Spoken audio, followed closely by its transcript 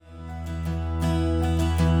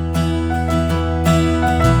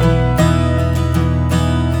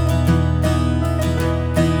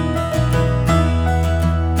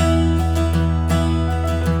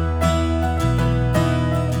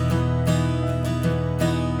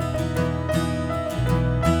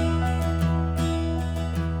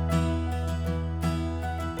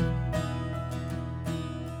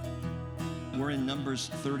Numbers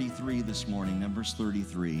 33 this morning, Numbers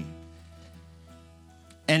 33.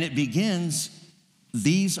 And it begins,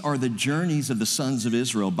 these are the journeys of the sons of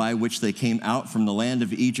Israel by which they came out from the land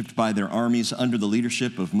of Egypt by their armies under the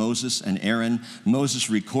leadership of Moses and Aaron. Moses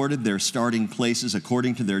recorded their starting places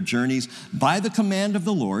according to their journeys by the command of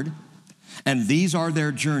the Lord. And these are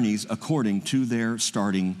their journeys according to their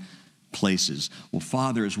starting places. Well,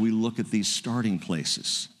 Father, as we look at these starting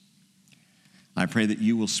places, I pray that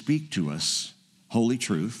you will speak to us holy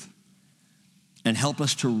truth and help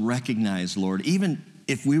us to recognize, Lord, even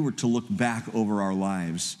if we were to look back over our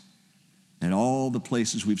lives and all the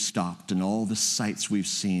places we've stopped and all the sights we've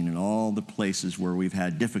seen and all the places where we've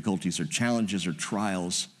had difficulties or challenges or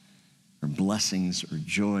trials or blessings or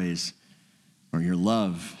joys or your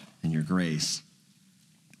love and your grace,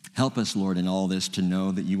 help us, Lord, in all this to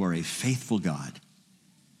know that you are a faithful God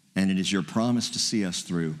and it is your promise to see us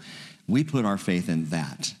through. We put our faith in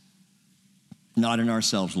that, not in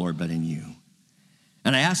ourselves, Lord, but in you.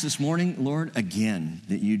 And I ask this morning, Lord, again,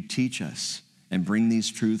 that you'd teach us and bring these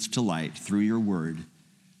truths to light through your word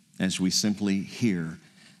as we simply hear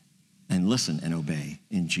and listen and obey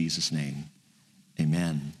in Jesus' name.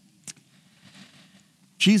 Amen.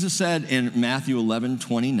 Jesus said in Matthew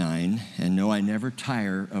 11:29, and no, I never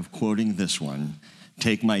tire of quoting this one,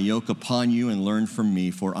 "Take my yoke upon you and learn from me,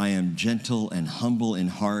 for I am gentle and humble in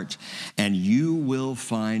heart, and you will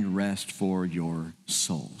find rest for your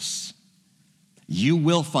souls." You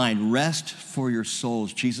will find rest for your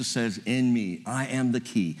souls. Jesus says, in me, I am the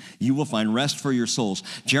key. You will find rest for your souls.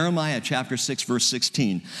 Jeremiah chapter 6, verse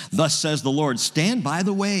 16, thus says the Lord, stand by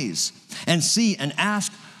the ways and see and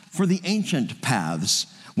ask for the ancient paths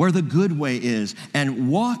where the good way is, and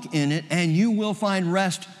walk in it, and you will find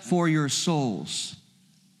rest for your souls.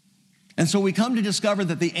 And so we come to discover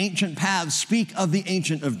that the ancient paths speak of the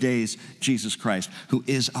Ancient of Days, Jesus Christ, who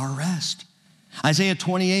is our rest. Isaiah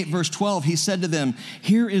 28, verse 12, he said to them,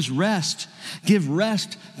 here is rest, give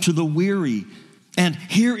rest to the weary, and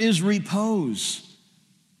here is repose.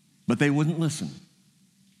 But they wouldn't listen.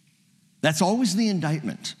 That's always the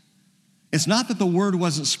indictment. It's not that the word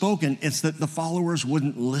wasn't spoken, it's that the followers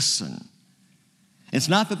wouldn't listen. It's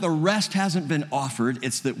not that the rest hasn't been offered,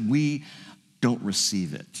 it's that we don't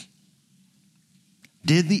receive it.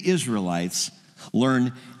 Did the Israelites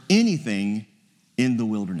learn anything in the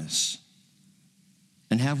wilderness?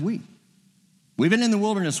 And have we? We've been in the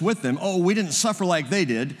wilderness with them. Oh, we didn't suffer like they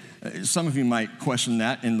did. Some of you might question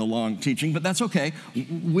that in the long teaching, but that's okay.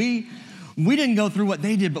 We didn't go through what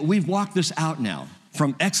they did, but we've walked this out now.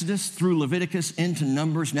 From Exodus through Leviticus into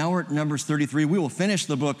Numbers. Now we're at Numbers 33. We will finish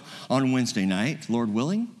the book on Wednesday night, Lord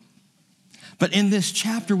willing. But in this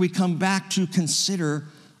chapter, we come back to consider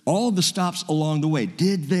all the stops along the way.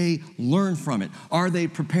 Did they learn from it? Are they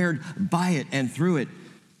prepared by it and through it?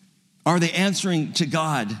 Are they answering to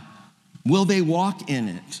God? Will they walk in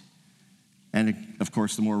it? And of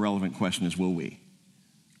course, the more relevant question is, will we?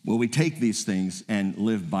 Will we take these things and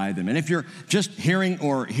live by them? And if you're just hearing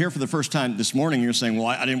or here for the first time this morning, you're saying, well,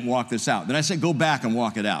 I didn't walk this out. Then I say, go back and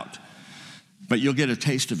walk it out. But you'll get a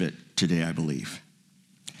taste of it today, I believe.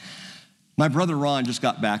 My brother Ron just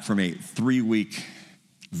got back from a 3-week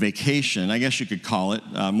vacation, I guess you could call it,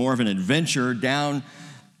 more of an adventure down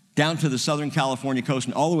to the Southern California coast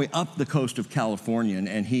and all the way up the coast of California.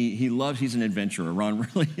 And he's an adventurer. Ron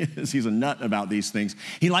really is. He's a nut about these things.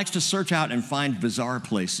 He likes to search out and find bizarre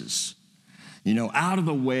places, out of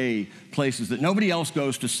the way places that nobody else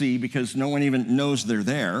goes to see because no one even knows they're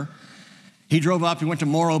there. He drove up, he went to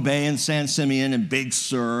Morro Bay and San Simeon and Big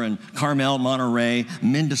Sur and Carmel, Monterey,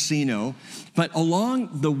 Mendocino. But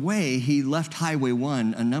along the way, he left Highway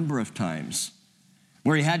 1 a number of times,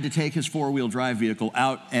 where he had to take his 4-wheel drive vehicle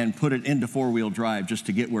out and put it into 4-wheel drive just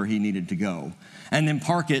to get where he needed to go, and then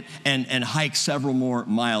park it and hike several more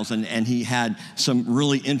miles. And he had some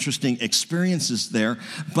really interesting experiences there.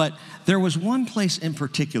 But there was one place in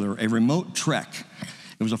particular, a remote trek.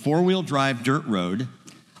 It was a 4-wheel drive dirt road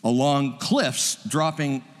along cliffs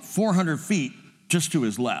dropping 400 feet just to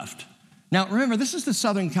his left. Now, remember, this is the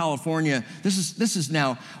Southern California. This is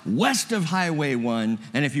now west of Highway 1.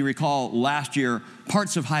 And if you recall, last year,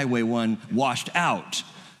 parts of Highway 1 washed out.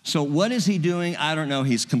 So what is he doing? I don't know.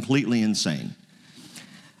 He's completely insane.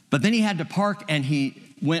 But then he had to park, and he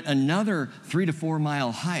went another 3 to 4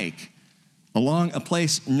 mile hike along a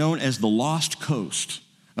place known as the Lost Coast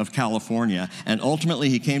of California, and ultimately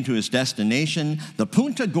he came to his destination, the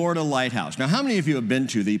Punta Gorda Lighthouse. Now, how many of you have been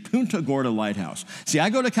to the Punta Gorda Lighthouse? See, I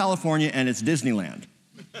go to California, and it's Disneyland.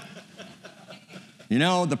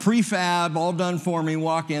 The prefab, all done for me,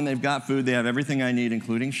 walk in, they've got food, they have everything I need,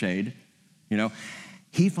 including shade,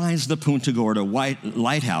 He finds the Punta Gorda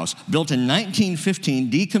Lighthouse, built in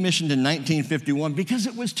 1915, decommissioned in 1951 because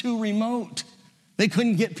it was too remote. They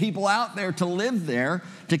couldn't get people out there to live there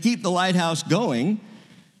to keep the lighthouse going.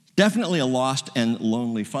 Definitely a lost and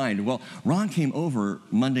lonely find. Well, Ron came over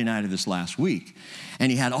Monday night of this last week,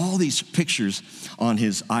 and he had all these pictures on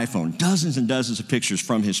his iPhone, dozens and dozens of pictures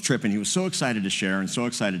from his trip, and he was so excited to share and so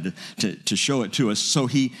excited to show it to us. So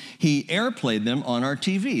he airplayed them on our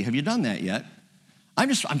TV. Have you done that yet?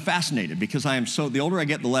 I'm fascinated because the older I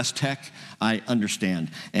get, the less tech I understand.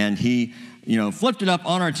 And he, flipped it up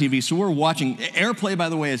on our TV, so we're watching. Airplay, by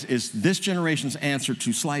the way, is this generation's answer to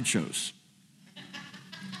slideshows.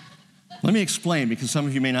 Let me explain, because some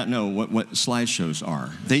of you may not know what slideshows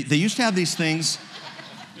are. They used to have these things.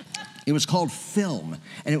 It was called film,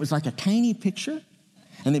 and it was like a tiny picture,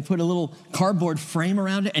 and they put a little cardboard frame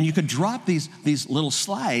around it, and you could drop these little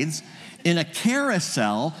slides in a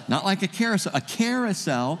carousel, not like a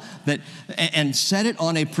carousel and set it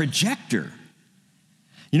on a projector.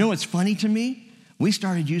 You know what's funny to me? We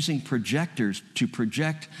started using projectors to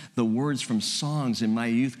project the words from songs in my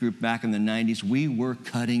youth group back in the 90s. We were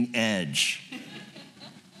cutting edge.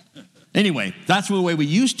 Anyway, that's the way we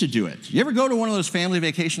used to do it. You ever go to one of those family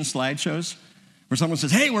vacation slideshows where someone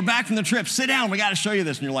says, hey, we're back from the trip, sit down, we got to show you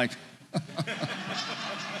this. And you're like,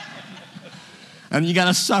 and you got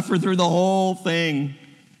to suffer through the whole thing.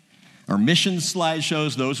 Or mission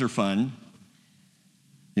slideshows, those are fun.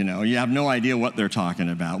 You have no idea what they're talking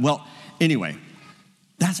about. Well, anyway,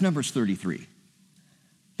 that's Numbers 33.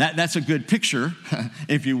 That's a good picture,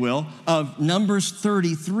 if you will, of Numbers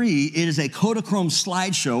 33. It is a Kodachrome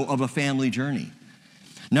slideshow of a family journey.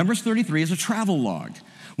 Numbers 33 is a travel log.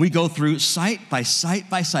 We go through site by site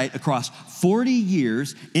by site across 40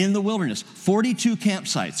 years in the wilderness. 42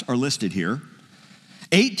 campsites are listed here.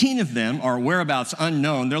 18 of them are whereabouts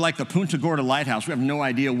unknown. They're like the Punta Gorda Lighthouse. We have no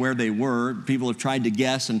idea where they were. People have tried to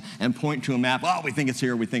guess and point to a map. Oh, we think it's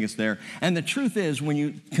here, we think it's there. And the truth is, when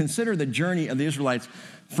you consider the journey of the Israelites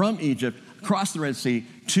from Egypt, across the Red Sea,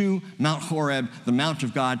 to Mount Horeb, the Mount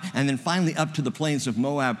of God, and then finally up to the plains of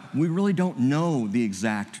Moab, we really don't know the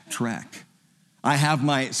exact trek. I have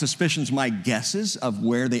my suspicions, my guesses of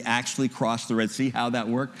where they actually crossed the Red Sea, how that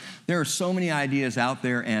worked. There are so many ideas out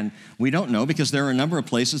there, and we don't know because there are a number of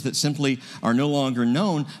places that simply are no longer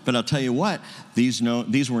known. But I'll tell you what, these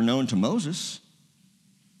were known to Moses.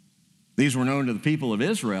 These were known to the people of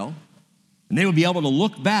Israel. And they would be able to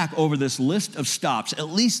look back over this list of stops. At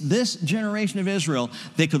least this generation of Israel,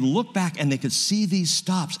 they could look back and they could see these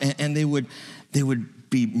stops, and they would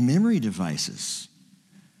be memory devices.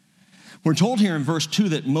 We're told here in verse 2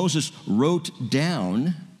 that Moses wrote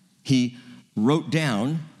down in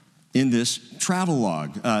this travel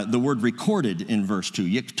log. The word recorded in verse 2.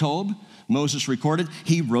 Yiktob, Moses recorded,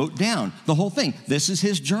 he wrote down the whole thing. This is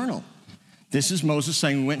his journal. This is Moses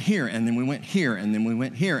saying, we went here, and then we went here, and then we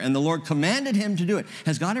went here. And the Lord commanded him to do it.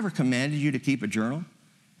 Has God ever commanded you to keep a journal?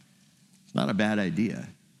 It's not a bad idea.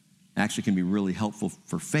 Actually can be really helpful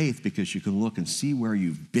for faith because you can look and see where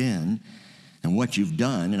you've been and what you've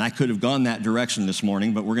done. And I could have gone that direction this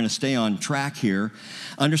morning, but we're going to stay on track here.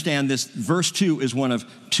 Understand this, verse 2 is one of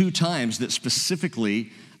 2 times that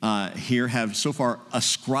specifically here have so far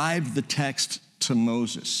ascribed the text to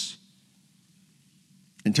Moses.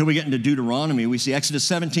 Until we get into Deuteronomy, we see Exodus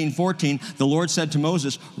 17:14, the Lord said to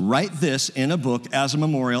Moses, write this in a book as a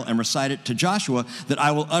memorial and recite it to Joshua, that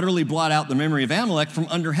I will utterly blot out the memory of Amalek from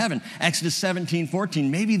under heaven. Exodus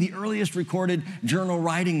 17:14, maybe the earliest recorded journal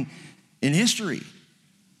writing in history.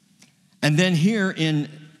 And then here in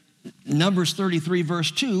Numbers 33,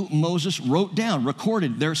 verse 2, Moses wrote down,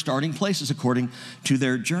 recorded their starting places according to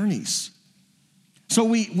their journeys. So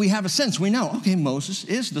we have a sense, we know, okay, Moses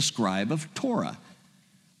is the scribe of Torah.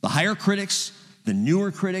 The higher critics, the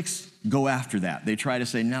newer critics, go after that. They try to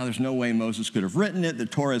say, no, there's no way Moses could have written it. The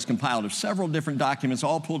Torah is compiled of several different documents,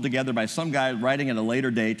 all pulled together by some guy writing at a later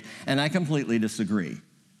date, and I completely disagree.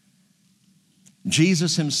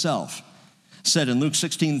 Jesus himself said in Luke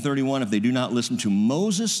 16:31, if they do not listen to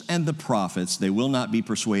Moses and the prophets, they will not be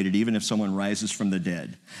persuaded, even if someone rises from the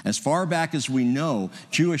dead. As far back as we know,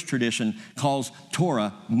 Jewish tradition calls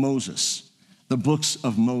Torah Moses, the books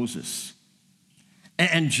of Moses.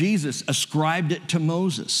 And Jesus ascribed it to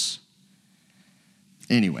Moses.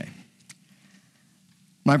 Anyway,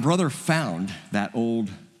 my brother found that old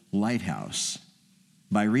lighthouse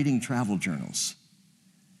by reading travel journals.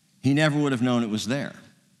 He never would have known it was there.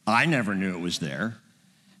 I never knew it was there.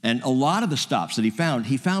 And a lot of the stops that he found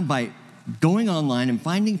by going online and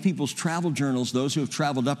finding people's travel journals, those who have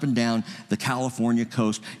traveled up and down the California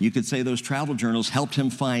coast. You could say those travel journals helped him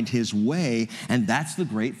find his way, and that's the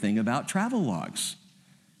great thing about travel logs.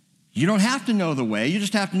 You don't have to know the way. You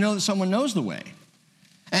just have to know that someone knows the way.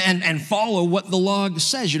 And follow what the log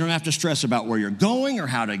says. You don't have to stress about where you're going or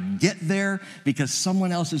how to get there because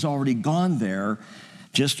someone else has already gone there.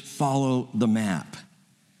 Just follow the map.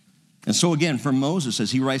 And so again, for Moses,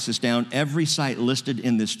 as he writes this down, every site listed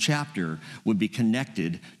in this chapter would be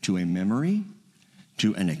connected to a memory,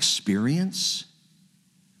 to an experience.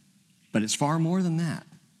 But it's far more than that.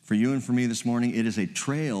 For you and for me this morning, it is a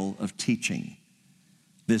trail of teaching.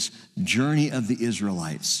 This journey of the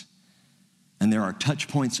Israelites. And there are touch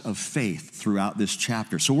points of faith throughout this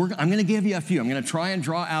chapter. So I'm going to give you a few. I'm going to try and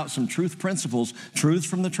draw out some truth principles, truths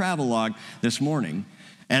from the travel log this morning.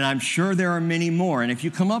 And I'm sure there are many more. And if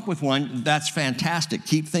you come up with one, that's fantastic.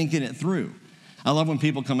 Keep thinking it through. I love when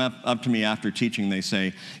people come up to me after teaching. They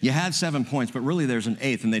say, you had 7 points, but really there's an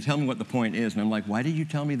 8th. And they tell me what the point is. And I'm like, why did you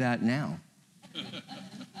tell me that now?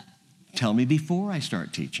 Tell me before I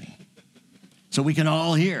start teaching so we can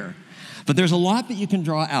all hear. But there's a lot that you can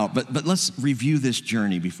draw out. But let's review this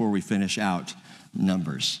journey before we finish out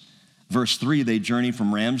Numbers. Verse 3, they journey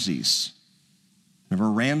from Ramses.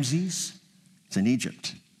 Remember Ramses? It's in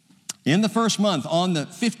Egypt. In the first month, on the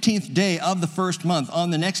 15th day of the first month, on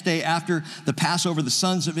the next day after the Passover, the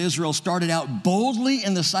sons of Israel started out boldly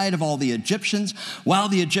in the sight of all the Egyptians, while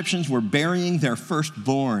the Egyptians were burying their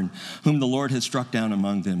firstborn, whom the Lord had struck down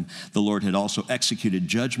among them. The Lord had also executed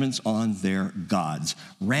judgments on their gods.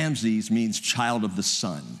 Ramses means child of the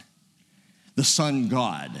sun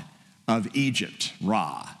god of Egypt,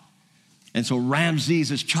 Ra. And so Ramses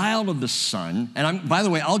is child of the sun. And by the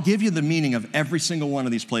way, I'll give you the meaning of every single one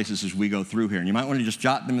of these places as we go through here. And you might want to just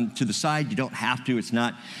jot them to the side. You don't have to. It's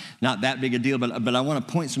not that big a deal. But I want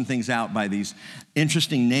to point some things out by these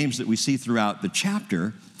interesting names that we see throughout the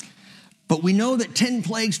chapter. But we know that 10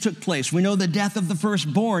 plagues took place. We know the death of the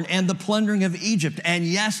firstborn and the plundering of Egypt. And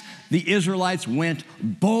yes, the Israelites went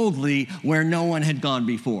boldly where no one had gone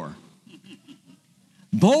before.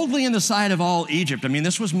 Boldly in the sight of all Egypt. I mean,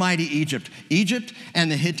 this was mighty Egypt. Egypt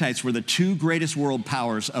and the Hittites were the two greatest world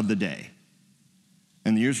powers of the day.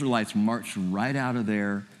 And the Israelites marched right out of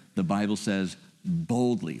there, the Bible says,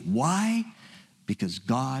 boldly. Why? Because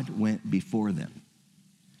God went before them.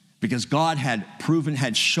 Because God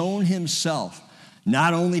had shown himself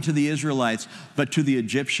not only to the Israelites, but to the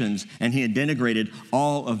Egyptians, and he had denigrated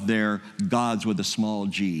all of their gods with a small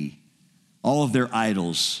g, all of their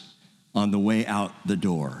idols on the way out the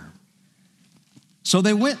door. So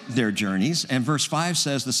they went their journeys, and verse 5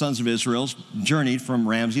 says the sons of Israel journeyed from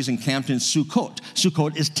Ramses and camped in Sukkot.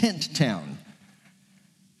 Sukkot is tent town.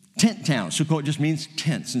 Tent town. Sukkot just means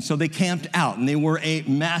tents. And so they camped out, and they were a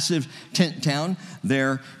massive tent town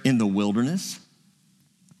there in the wilderness.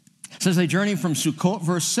 It says they journeyed from Sukkot,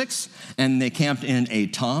 verse 6, and they camped in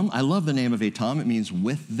Etam. I love the name of Etam. It means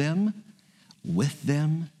with them. With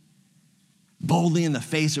them. Boldly in the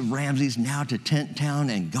face of Ramses, now to tent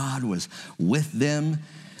town, and God was with them,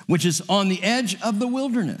 which is on the edge of the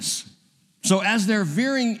wilderness. So as they're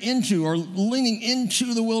veering into or leaning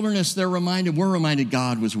into the wilderness, we're reminded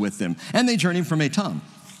God was with them. And they journeyed from Etam.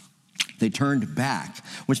 They turned back,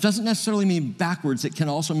 which doesn't necessarily mean backwards. It can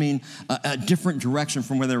also mean a different direction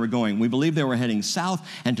from where they were going. We believe they were heading south,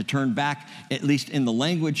 and to turn back, at least in the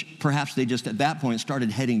language, perhaps they just at that point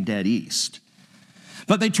started heading dead east.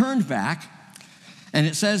 But they turned back. And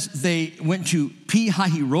it says they went to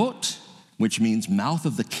Pi-Hahirot, which means mouth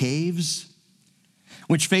of the caves,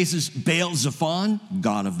 which faces Baal-Zephon,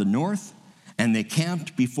 god of the north, and they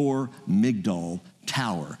camped before Migdol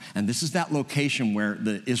Tower. And this is that location where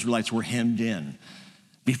the Israelites were hemmed in,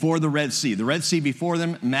 before the Red Sea. The Red Sea before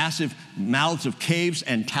them, massive mouths of caves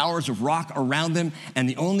and towers of rock around them, and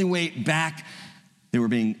the only way back, they were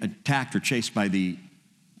being attacked or chased by the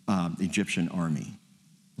Egyptian army,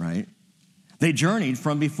 right? They journeyed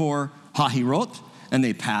from before Hahirot, and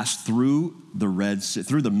they passed through the Red Sea,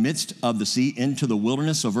 through the midst of the sea into the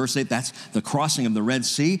wilderness. So verse 8, that's the crossing of the Red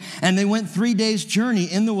Sea. And they went 3 days' journey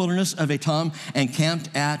in the wilderness of Etam and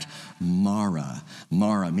camped at Marah.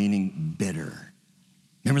 Marah meaning bitter.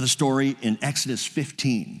 Remember the story in Exodus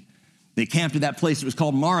 15? They camped at that place. It was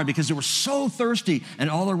called Marah because they were so thirsty, and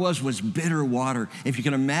all there was bitter water. If you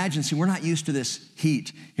can imagine, see, we're not used to this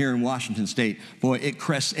heat here in Washington State. Boy, it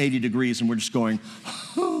crests 80 degrees, and we're just going,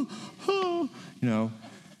 oh, oh. You know.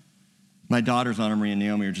 My daughters, Anna Marie and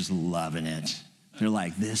Naomi, are just loving it. They're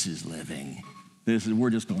like, this is living. We're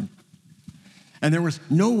just going. And there was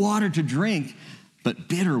no water to drink, but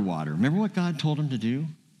bitter water. Remember what God told him to do?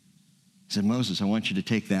 He said, Moses, I want you to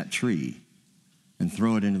take that tree and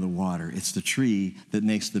throw it into the water. It's the tree that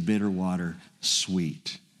makes the bitter water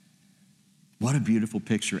sweet. What a beautiful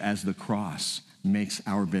picture as the cross makes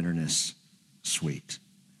our bitterness sweet.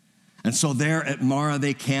 And so there at Marah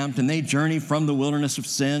they camped, and they journeyed from the wilderness of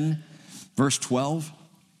Sin, verse 12.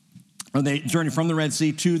 Or they journeyed from the Red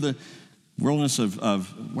Sea to the wilderness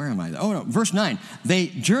of where am I? Oh, no, verse 9. They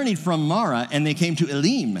journeyed from Marah, and they came to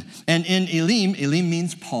Elim. And in Elim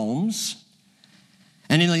means palms.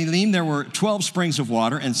 And in Elim there were 12 springs of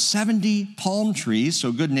water and 70 palm trees,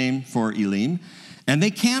 so good name for Elim. And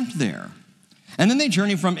they camped there. And then they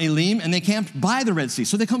journeyed from Elim, and they camped by the Red Sea.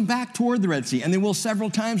 So they come back toward the Red Sea, and they will several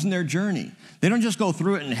times in their journey. They don't just go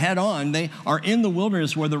through it and head on. They are in the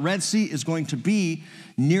wilderness where the Red Sea is going to be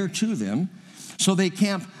near to them. So they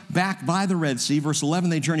camp back by the Red Sea. Verse 11,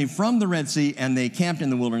 they journeyed from the Red Sea, and they camped in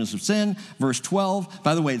the wilderness of Sin. Verse 12,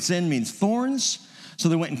 by the way, Sin means thorns. So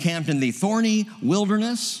they went and camped in the thorny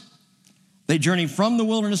wilderness. They journeyed from the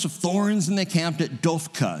wilderness of thorns, and they camped at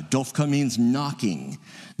Dophkah. Dophkah means knocking.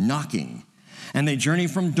 And they journeyed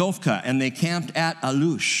from Dophkah, and they camped at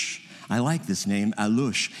Alush. I like this name,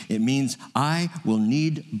 Alush. It means I will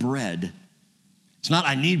need bread. It's not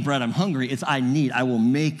I need bread, I'm hungry. It's I will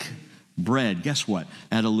make bread. Guess what?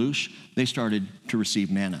 At Alush, they started to receive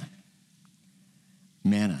manna.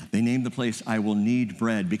 Manna. They named the place I will need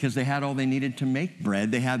bread because they had all they needed to make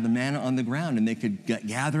bread. They had the manna on the ground, and they could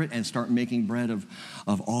gather it and start making bread of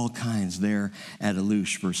all kinds there at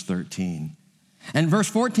Alush, verse 13. And verse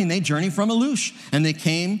 14, they journeyed from Alush, and they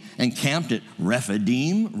came and camped at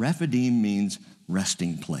Rephidim. Rephidim means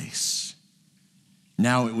resting place.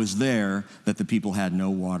 Now it was there that the people had no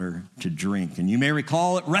water to drink. And you may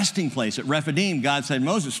recall at resting place at Rephidim, God said,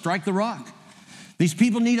 Moses, strike the rock. These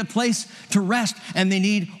people need a place to rest, and they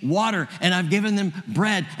need water, and I've given them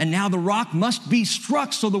bread, and now the rock must be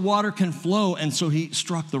struck so the water can flow. And so he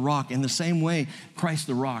struck the rock. In the same way, Christ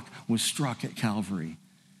the rock was struck at Calvary,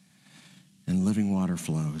 and living water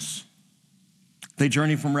flows. They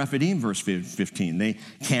journeyed from Rephidim, verse 15. They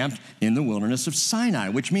camped in the wilderness of Sinai,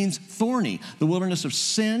 which means thorny. The wilderness of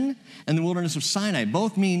Sin and the wilderness of Sinai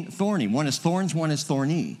both mean thorny. One is thorns, one is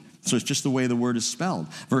thorny. So it's just the way the word is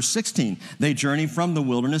spelled. Verse 16, they journeyed from the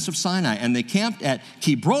wilderness of Sinai, and they camped at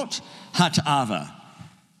Kibrot Hatava,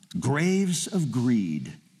 graves of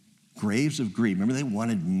greed. Graves of greed. Remember, they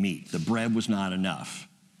wanted meat. The bread was not enough.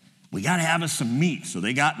 We got to have us some meat. So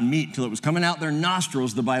they got meat till it was coming out their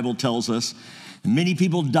nostrils, the Bible tells us. Many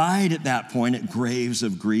people died at that point at graves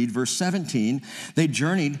of greed. Verse 17, they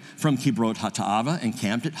journeyed from Kibrot Hatava and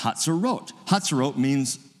camped at Hatzerot. Hatzerot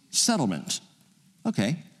means settlement.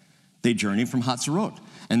 Okay. They journeyed from Hatzerot,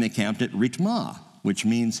 and they camped at Ritmah, which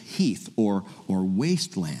means heath or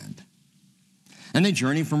wasteland. And they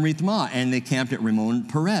journeyed from Ritmah, and they camped at Ramon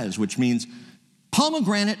Perez, which means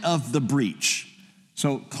pomegranate of the breach.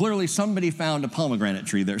 So clearly somebody found a pomegranate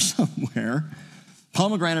tree there somewhere.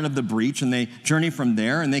 Pomegranate of the breach, and they journeyed from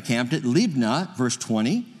there, and they camped at Libnah, verse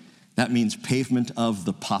 20. That means pavement of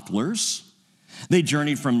the poplars. They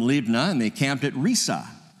journeyed from Libnah, and they camped at Risa,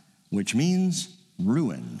 which means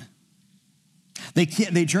ruin. They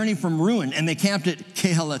journeyed from ruin, and they camped at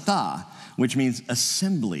Kehelathah, which means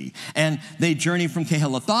assembly. And they journeyed from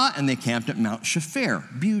Kehelathah, and they camped at Mount Shapher,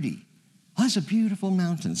 beauty. Oh, that's a beautiful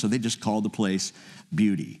mountain. So they just called the place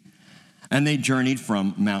Beauty. And they journeyed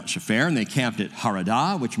from Mount Shapher, and they camped at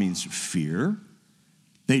Haradah, which means fear.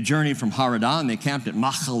 They journeyed from Haradah, and they camped at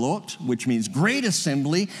Machalot, which means great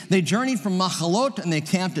assembly. They journeyed from Machalot, and they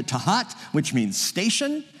camped at Tahat, which means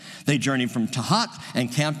station. They journeyed from Tahat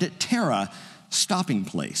and camped at Terah, stopping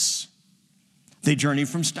place. They journeyed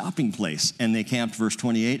from stopping place, and they camped, verse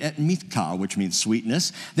 28, at Mithkah, which means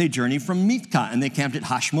sweetness. They journeyed from Mithkah, and they camped at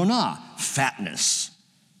Hashmonah, fatness.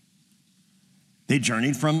 They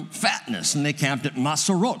journeyed from fatness, and they camped at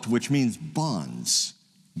Maserot, which means bonds.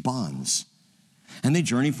 And they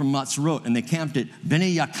journeyed from Maserot, and they camped at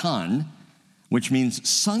Bene Yakan, which means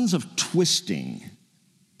sons of twisting.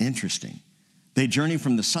 Interesting. They journeyed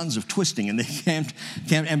from the sons of twisting, and they camped.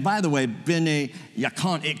 And by the way, Bene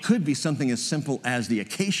Yakan, it could be something as simple as the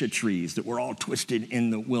acacia trees that were all twisted in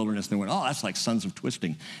the wilderness. They went, oh, that's like sons of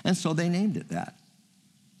twisting. And so they named it that.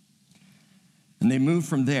 And they moved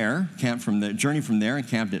from there, journeyed from there and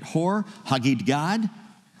camped at Hor Hagidgad,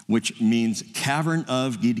 which means cavern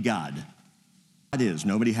of Gidgad. It is.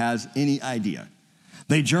 Nobody has any idea.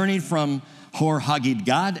 They journeyed from Hor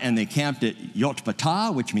Hagidgad, and they camped at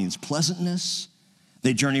Yotbatah, which means pleasantness.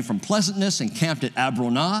 They journeyed from pleasantness and camped at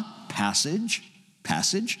Abronah,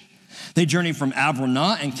 passage. They journeyed from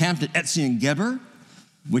Abronah and camped at Etzion Geber,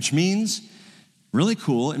 which means, really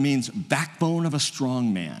cool, it means backbone of a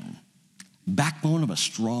strong man. Backbone of a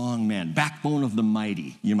strong man. Backbone of the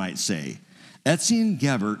mighty, you might say. Etzion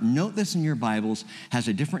Geber, note this in your Bibles, has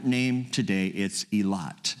a different name today. It's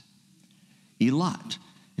Elat. Elat.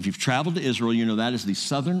 If you've traveled to Israel, you know that is the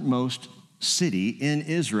southernmost city in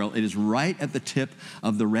Israel. It is right at the tip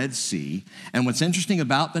of the Red Sea. And what's interesting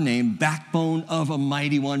about the name, backbone of a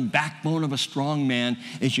mighty one, backbone of a strong man,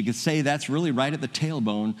 is you could say that's really right at the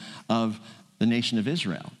tailbone of the nation of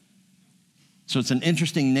Israel. So it's an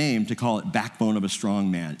interesting name to call it backbone of a strong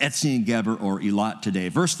man. Etzion Geber or Elat today.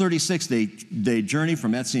 Verse 36, they journeyed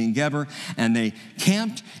from Etzion Geber and they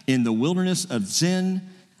camped in the wilderness of Zin.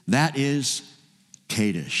 That is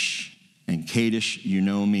Kadesh. And Kadesh, you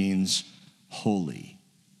know, means holy.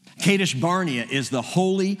 Kadesh Barnea is the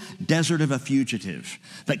holy desert of a fugitive.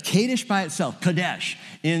 But Kadesh by itself, Kadesh,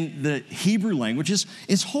 in the Hebrew language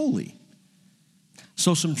is holy.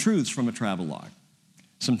 So some truths from a travel log.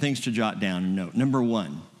 Some things to jot down and note. Number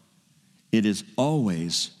one, it is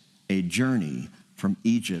always a journey from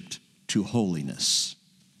Egypt to holiness.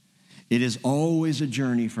 It is always a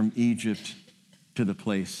journey from Egypt to the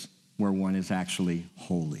place where one is actually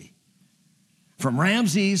holy. From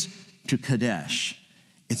Ramses to Kadesh,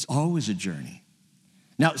 it's always a journey.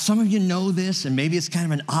 Now, some of you know this, and maybe it's kind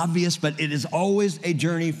of an obvious, but it is always a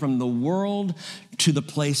journey from the world to the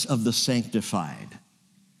place of the sanctified.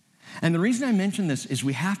 And the reason I mention this is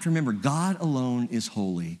we have to remember God alone is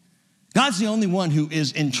holy. God's the only one who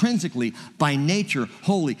is intrinsically, by nature,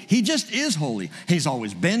 holy. He just is holy. He's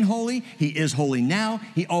always been holy. He is holy now.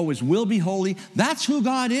 He always will be holy. That's who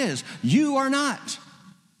God is. You are not.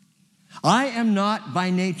 I am not by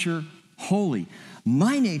nature holy.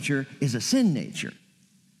 My nature is a sin nature.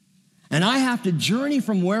 And I have to journey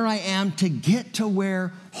from where I am to get to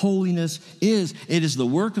where holiness is. It is the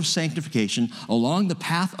work of sanctification along the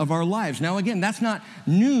path of our lives. Now, again, that's not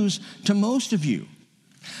news to most of you.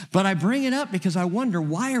 But I bring it up because I wonder,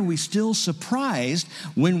 why are we still surprised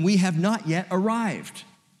when we have not yet arrived?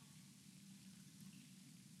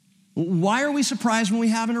 Why are we surprised when we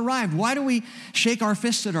haven't arrived? Why do we shake our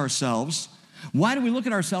fists at ourselves? Why do we look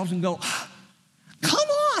at ourselves and go, come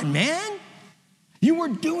on, man. You were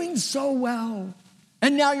doing so well,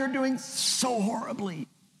 and now you're doing so horribly.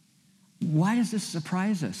 Why does this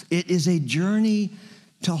surprise us? It is a journey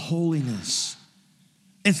to holiness.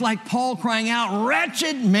 It's like Paul crying out,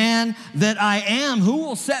 wretched man that I am, who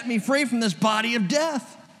will set me free from this body of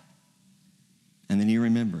death? And then he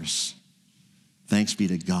remembers, thanks be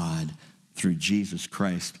to God through Jesus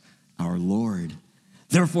Christ our Lord.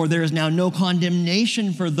 Therefore, there is now no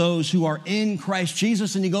condemnation for those who are in Christ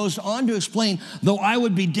Jesus. And he goes on to explain, though I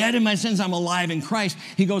would be dead in my sins, I'm alive in Christ.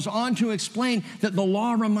 He goes on to explain that the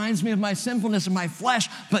law reminds me of my sinfulness and my flesh,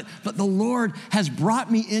 but the Lord has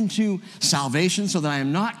brought me into salvation so that I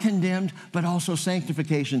am not condemned, but also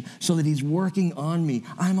sanctification, so that he's working on me.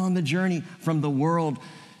 I'm on the journey from the world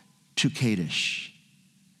to Kadesh.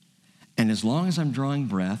 And as long as I'm drawing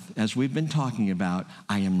breath, as we've been talking about,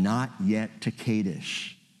 I am not yet to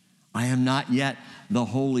Kadesh. I am not yet the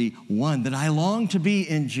Holy One that I long to be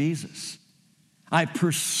in Jesus. I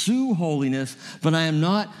pursue holiness, but I am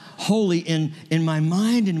not holy in my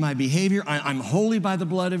mind, in my behavior. I'm holy by the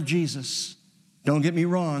blood of Jesus. Don't get me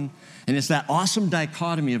wrong. And it's that awesome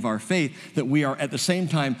dichotomy of our faith that we are at the same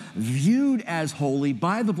time viewed as holy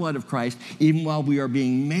by the blood of Christ, even while we are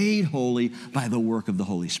being made holy by the work of the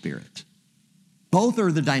Holy Spirit. Both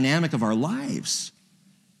are the dynamic of our lives.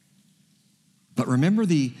 But remember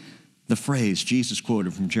the phrase Jesus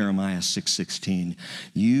quoted from Jeremiah 6:16,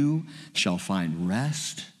 you shall find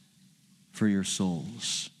rest for your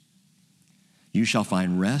souls. You shall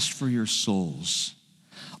find rest for your souls.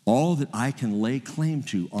 All that I can lay claim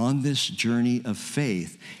to on this journey of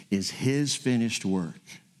faith is his finished work.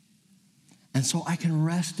 And so I can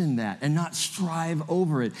rest in that and not strive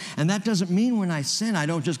over it. And that doesn't mean when I sin, I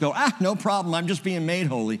don't just go, no problem, I'm just being made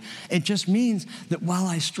holy. It just means that while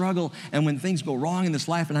I struggle and when things go wrong in this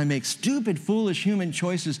life and I make stupid, foolish human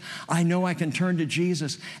choices, I know I can turn to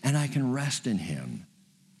Jesus and I can rest in him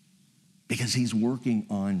because he's working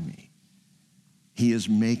on me. He is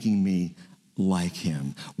making me like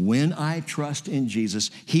him. When I trust in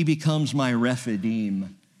Jesus, he becomes my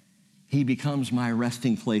Rephidim. He becomes my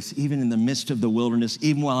resting place, even in the midst of the wilderness,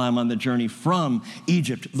 even while I'm on the journey from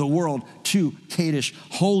Egypt, the world, to Kadesh,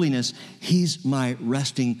 holiness. He's my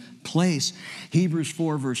resting place. Hebrews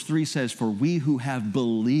 4 verse 3 says, for we who have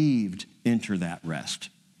believed enter that rest.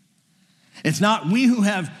 It's not we who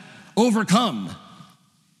have overcome,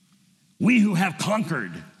 we who have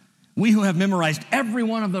conquered, we who have memorized every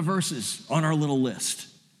one of the verses on our little list.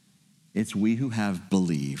 It's we who have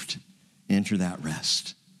believed enter that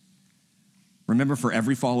rest. Remember, for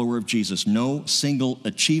every follower of Jesus, no single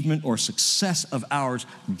achievement or success of ours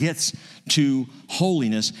gets to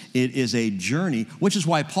holiness. It is a journey, which is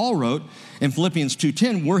why Paul wrote in Philippians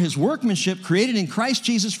 2:10, we're his workmanship created in Christ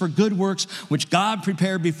Jesus for good works, which God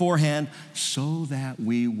prepared beforehand so that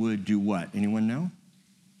we would do what? Anyone know?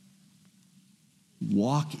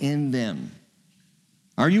 Walk in them.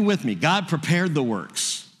 Are you with me? God prepared the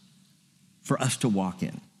works for us to walk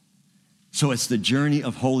in. So it's the journey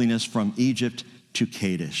of holiness from Egypt to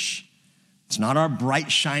Kadesh. It's not our bright,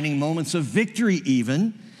 shining moments of victory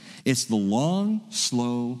even. It's the long,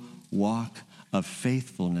 slow walk of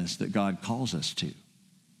faithfulness that God calls us to.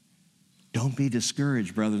 Don't be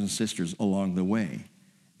discouraged, brothers and sisters, along the way.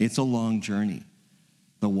 It's a long journey,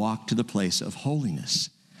 the walk to the place of holiness,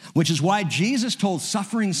 which is why Jesus told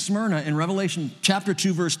suffering Smyrna in Revelation chapter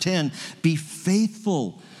 2, verse 10, be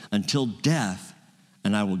faithful until death,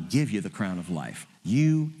 and I will give you the crown of life.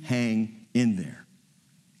 You hang in there.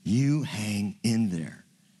 You hang in there.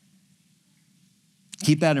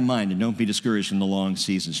 Keep that in mind and don't be discouraged in the long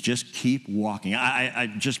seasons. Just keep walking. I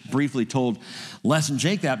just briefly told Les and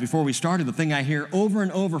Jake that before we started. The thing I hear over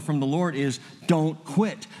and over from the Lord is don't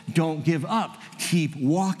quit. Don't give up. Keep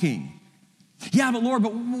walking. Yeah, but Lord,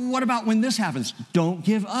 but what about when this happens? Don't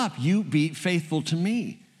give up. You be faithful to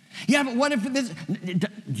me. Yeah, but what if this?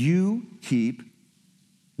 You keep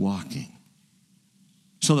walking.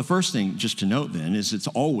 So the first thing just to note then is it's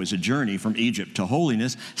always a journey from Egypt to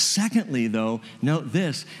holiness. Secondly, though, note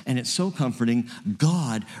this, and it's so comforting,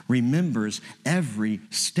 God remembers every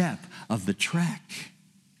step of the trek.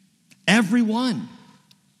 Every one.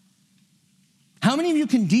 How many of you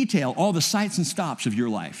can detail all the sights and stops of your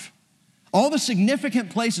life? All the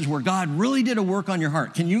significant places where God really did a work on your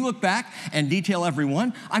heart. Can you look back and detail every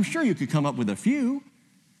one? I'm sure you could come up with a few.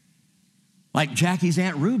 Like Jackie's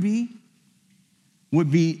Aunt Ruby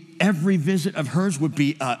would be, every visit of hers would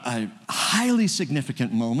be a highly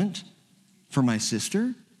significant moment for my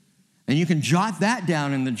sister. And you can jot that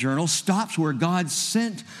down in the journal, stops where God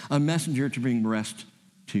sent a messenger to bring rest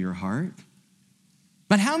to your heart.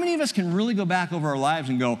 But how many of us can really go back over our lives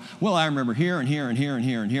and go, well, I remember here and here and here and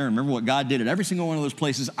here and here. Remember what God did at every single one of those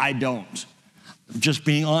places? I don't. Just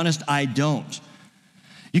being honest, I don't.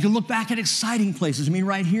 You can look back at exciting places. I mean,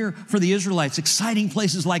 right here for the Israelites, exciting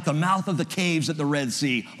places like the mouth of the caves at the Red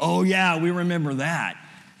Sea. Oh, yeah, we remember that.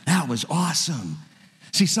 That was awesome.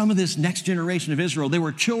 See, some of this next generation of Israel, they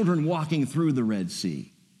were children walking through the Red Sea.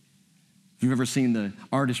 If you've ever seen the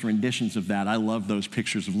artist renditions of that, I love those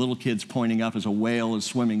pictures of little kids pointing up as a whale is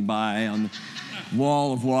swimming by on the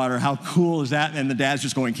wall of water. How cool is that? And the dad's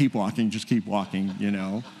just going, keep walking, you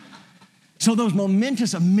know. So those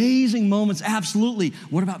momentous, amazing moments, absolutely.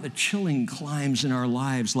 What about the chilling climbs in our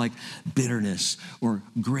lives like bitterness or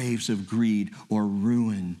graves of greed or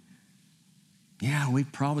ruin? Yeah, we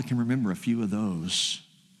probably can remember a few of those.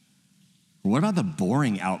 What about the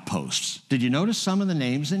boring outposts? Did you notice some of the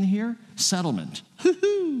names in here? Settlement,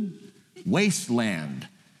 wasteland,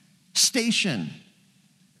 station,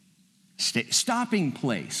 stopping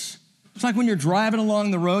place. It's like when you're driving along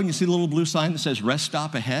the road and you see the little blue sign that says rest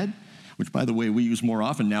stop ahead, which, by the way, we use more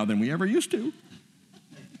often now than we ever used to.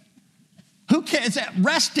 Who cares? It's a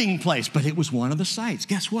resting place, but it was one of the sites.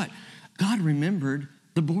 Guess what? God remembered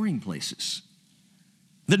the boring places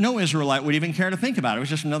that no Israelite would even care to think about. It was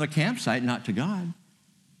just another campsite, not to God.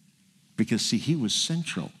 Because, see, he was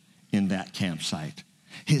central in that campsite.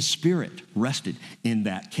 His spirit rested in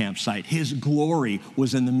that campsite. His glory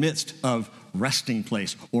was in the midst of resting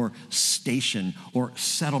place or station or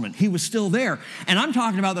settlement. He was still there. And I'm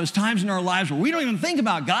talking about those times in our lives where we don't even think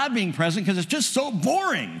about God being present because it's just so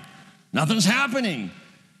boring. Nothing's happening.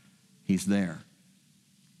 He's there.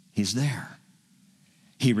 He's there.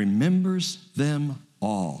 He remembers them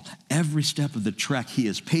all. Every step of the trek, he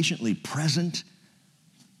is patiently present.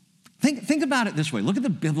 Think about it this way. Look at the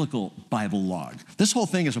biblical Bible log. This whole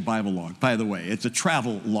thing is a Bible log, by the way. It's a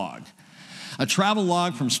travel log. A travel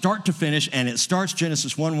log from start to finish, and it starts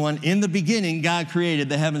Genesis 1:1. In the beginning, God created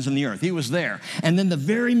the heavens and the earth. He was there. And then the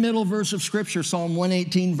very middle verse of Scripture, Psalm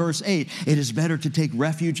 118, verse 8, it is better to take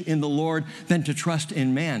refuge in the Lord than to trust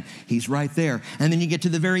in man. He's right there. And then you get to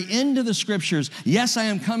the very end of the Scriptures. Yes, I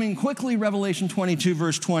am coming quickly, Revelation 22,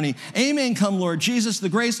 verse 20. Amen, come Lord Jesus. The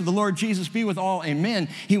grace of the Lord Jesus be with all. Amen.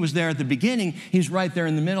 He was there at the beginning. He's right there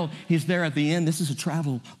in the middle. He's there at the end. This is a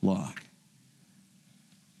travel log.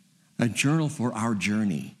 A journal for our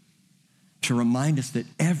journey to remind us that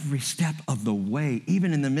every step of the way,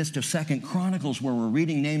 even in the midst of 2 Chronicles where we're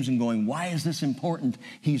reading names and going, why is this important?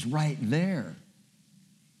 He's right there.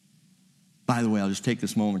 By the way, I'll just take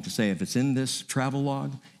this moment to say if it's in this travel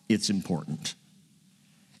log, it's important.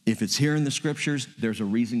 If it's here in the scriptures, there's a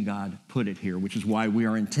reason God put it here, which is why we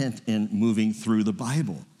are intent in moving through the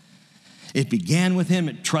Bible. It began with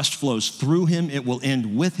him. Trust flows through him. It will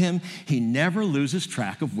end with him. He never loses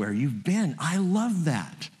track of where you've been. I love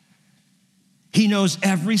that. He knows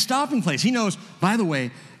every stopping place. He knows, by the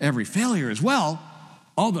way, every failure as well,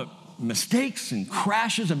 all the mistakes and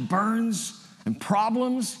crashes and burns and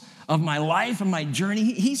problems of my life and my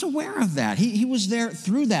journey. He's aware of that. He was there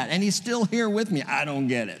through that, and he's still here with me. I don't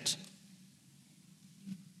get it.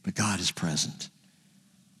 But God is present.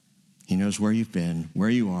 He knows where you've been, where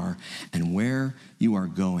you are, and where you are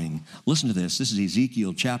going. Listen to this. This is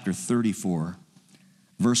Ezekiel chapter 34,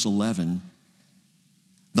 verse 11.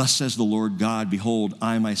 Thus says the Lord God, behold,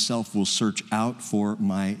 I myself will search out for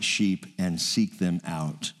my sheep and seek them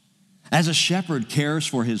out. As a shepherd cares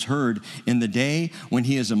for his herd in the day when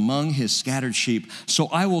he is among his scattered sheep, so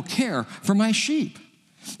I will care for my sheep.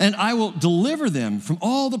 And I will deliver them from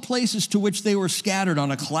all the places to which they were scattered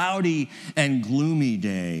on a cloudy and gloomy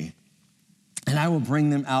day. And I will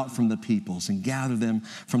bring them out from the peoples and gather them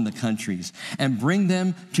from the countries and bring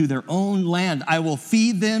them to their own land. I will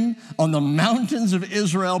feed them on the mountains of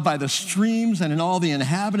Israel by the streams and in all the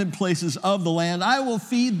inhabited places of the land. I will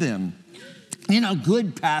feed them in a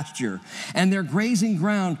good pasture, and their grazing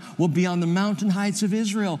ground will be on the mountain heights of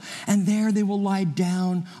Israel. And there they will lie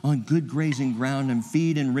down on good grazing ground and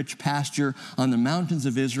feed in rich pasture on the mountains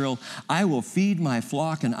of Israel. I will feed my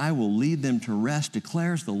flock, and I will lead them to rest,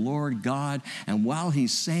 declares the Lord God. And while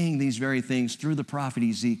he's saying these very things through the prophet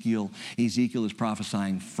Ezekiel, Ezekiel is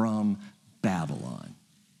prophesying from Babylon.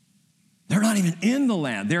 They're not even in the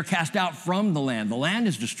land. They're cast out from the land. The land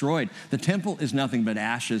is destroyed. The temple is nothing but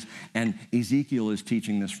ashes, and Ezekiel is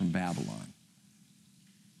teaching this from Babylon.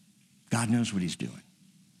 God knows what he's doing.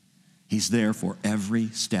 He's there for every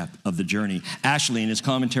step of the journey. Ashley, in his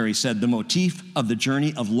commentary, said, the motif of the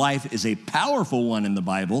journey of life is a powerful one in the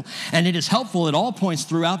Bible, and it is helpful at all points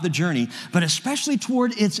throughout the journey, but especially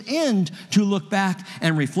toward its end to look back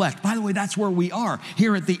and reflect. By the way, that's where we are.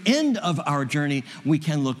 Here at the end of our journey, we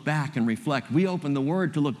can look back and reflect. We open the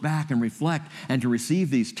Word to look back and reflect and to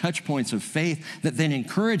receive these touch points of faith that then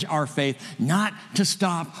encourage our faith not to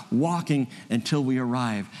stop walking until we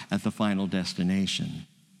arrive at the final destination.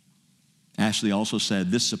 Ashley also said,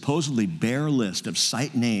 this supposedly bare list of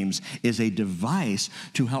site names is a device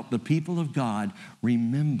to help the people of God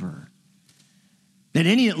remember that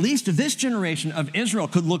any, at least of this generation of Israel,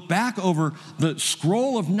 could look back over the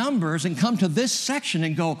scroll of Numbers and come to this section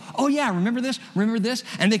and go, oh yeah, remember this,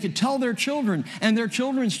 and they could tell their children and their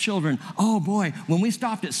children's children, oh boy, when we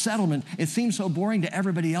stopped at settlement, it seemed so boring to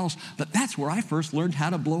everybody else, but that's where I first learned how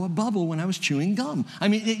to blow a bubble when I was chewing gum. I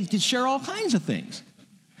mean, it could share all kinds of things.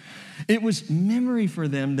 It was memory for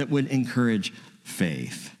them that would encourage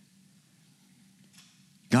faith.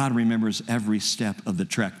 God remembers every step of the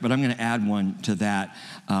trek, but I'm going to add one to that,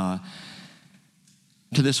 to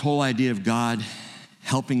this whole idea of God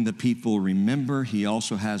helping the people remember. He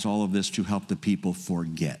also has all of this to help the people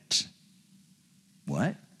forget.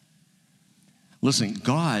 What? Listen,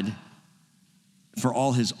 God, for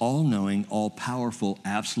all his all-knowing, all-powerful,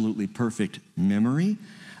 absolutely perfect memory,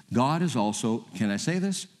 God is also, can I say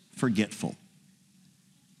this? Forgetful.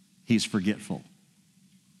 He's forgetful.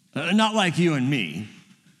 Not like you and me.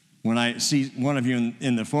 When I see one of you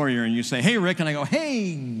in the foyer and you say, hey, Rick, and I go, hey,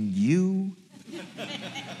 you.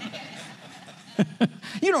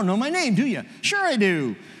 You don't know my name, do you? Sure I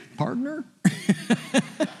do. Partner?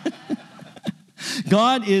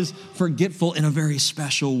 God is forgetful in a very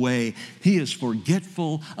special way. He is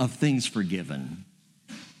forgetful of things forgiven.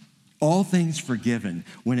 All things forgiven.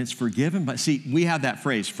 When it's forgiven, but see, we have that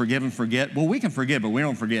phrase, forgive and forget. Well, we can forgive, but we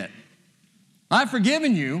don't forget. I've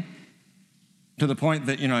forgiven you to the point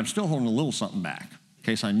that, I'm still holding a little something back in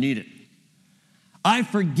case I need it. I've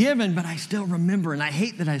forgiven, but I still remember, and I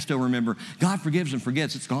hate that I still remember. God forgives and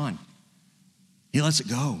forgets. It's gone. He lets it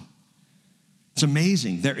go. It's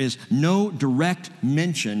amazing. There is no direct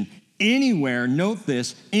mention anywhere, note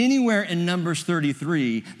this, anywhere in Numbers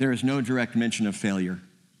 33, there is no direct mention of failure.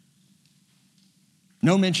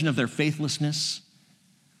 No mention of their faithlessness,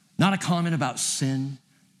 not a comment about sin,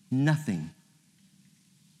 nothing.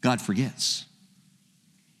 God forgets.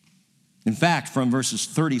 In fact, from verses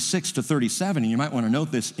 36 to 37, and you might want to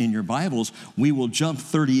note this in your Bibles, we will jump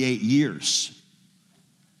 38 years.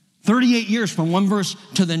 38 years from one verse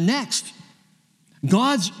to the next.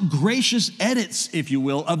 God's gracious edits, if you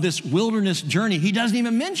will, of this wilderness journey. He doesn't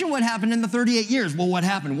even mention what happened in the 38 years. Well, what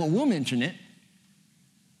happened? Well, we'll mention it.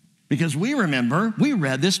 Because we remember, we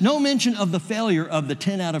read this, no mention of the failure of the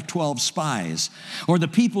 10 out of 12 spies, or the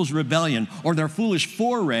people's rebellion, or their foolish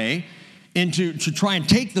foray to try and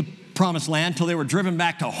take the promised land till they were driven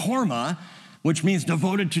back to Hormah, which means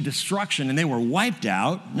devoted to destruction, and they were wiped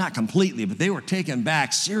out, not completely, but they were taken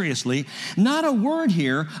back seriously. Not a word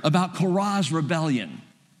here about Korah's rebellion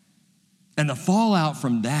and the fallout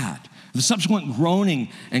from that, the subsequent groaning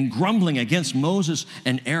and grumbling against Moses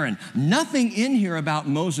and Aaron. Nothing in here about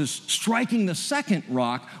Moses striking the second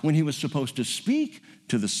rock when he was supposed to speak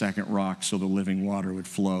to the second rock so the living water would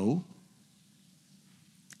flow.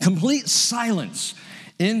 Complete silence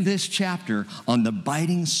in this chapter on the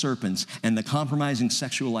biting serpents and the compromising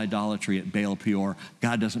sexual idolatry at Baal Peor.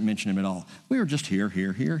 God doesn't mention him at all. We were just here,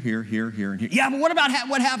 and here. Yeah, but what about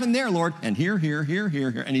what happened there, Lord? And here.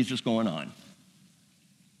 And he's just going on.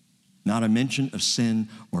 Not a mention of sin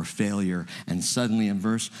or failure. And suddenly in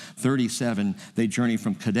verse 37, they journey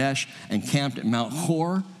from Kadesh and camped at Mount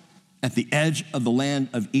Hor at the edge of the land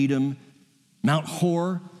of Edom. Mount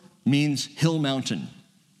Hor means hill mountain.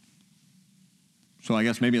 So I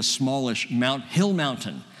guess maybe a smallish hill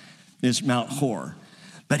mountain is Mount Hor.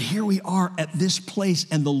 But here we are at this place,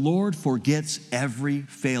 and the Lord forgets every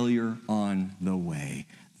failure on the way.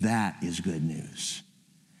 That is good news.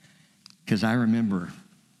 Because I remember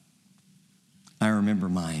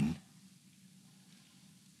mine.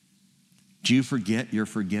 Do you forget your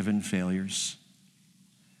forgiven failures?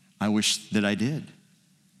 I wish that I did.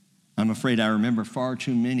 I'm afraid I remember far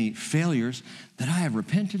too many failures that I have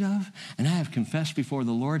repented of and I have confessed before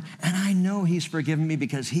the Lord, and I know he's forgiven me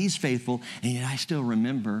because he's faithful, and yet I still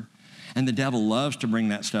remember. And the devil loves to bring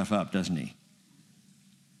that stuff up, doesn't he?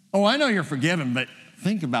 Oh, I know you're forgiven, but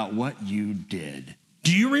think about what you did.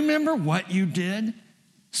 Do you remember what you did,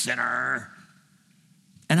 sinner?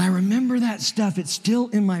 And I remember that stuff. It's still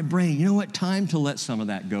in my brain. You know what? Time to let some of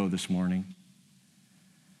that go this morning.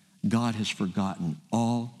 God has forgotten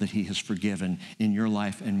all that he has forgiven in your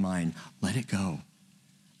life and mine. Let it go.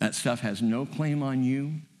 That stuff has no claim on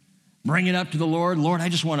you. Bring it up to the Lord. Lord, I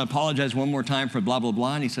just want to apologize one more time for blah, blah,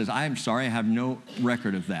 blah. And he says, I'm sorry, I have no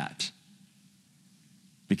record of that.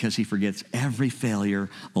 Because he forgets every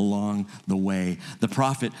failure along the way. The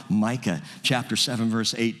prophet Micah, chapter 7,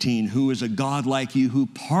 verse 18, who is a God like you, who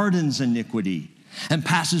pardons iniquity and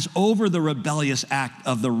passes over the rebellious act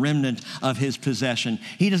of the remnant of his possession.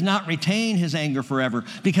 He does not retain his anger forever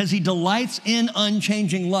because he delights in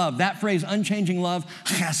unchanging love. That phrase, unchanging love,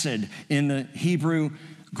 chesed, in the Hebrew,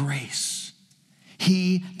 grace.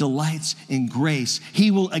 He delights in grace.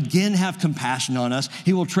 He will again have compassion on us.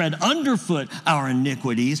 He will tread underfoot our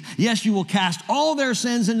iniquities. Yes, you will cast all their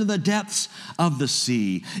sins into the depths of the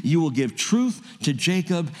sea. You will give truth to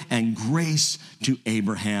Jacob and grace to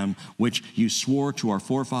Abraham, which you swore to our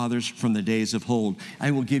forefathers from the days of old.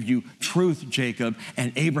 I will give you truth, Jacob,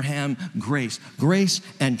 and Abraham, grace. Grace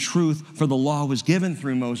and truth, for the law was given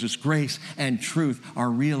through Moses. Grace and truth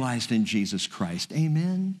are realized in Jesus Christ.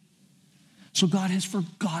 Amen. So God has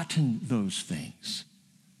forgotten those things.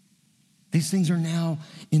 These things are now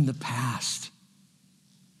in the past.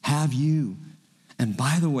 Have you? And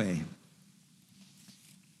by the way,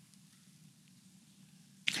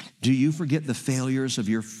 do you forget the failures of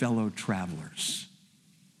your fellow travelers?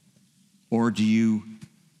 Or do you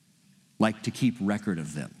like to keep record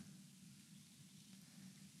of them?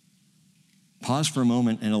 Pause for a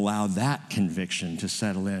moment and allow that conviction to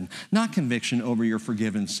settle in. Not conviction over your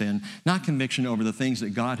forgiven sin, not conviction over the things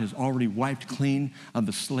that God has already wiped clean of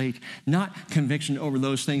the slate, not conviction over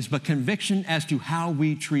those things, but conviction as to how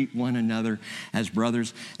we treat one another as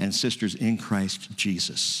brothers and sisters in Christ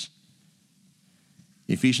Jesus.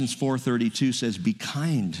 Ephesians 4:32 says, be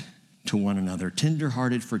kind to one another,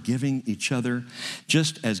 tenderhearted, forgiving each other,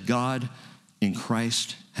 just as God in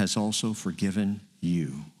Christ has also forgiven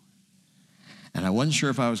you. And I wasn't sure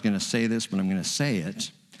if I was going to say this, but I'm going to say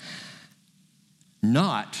it.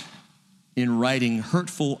 Not in writing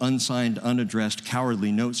hurtful, unsigned, unaddressed,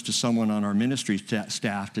 cowardly notes to someone on our ministry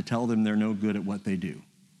staff to tell them they're no good at what they do.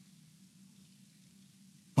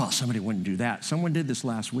 Well, somebody wouldn't do that. Someone did this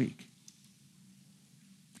last week.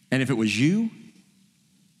 And if it was you,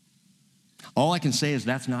 all I can say is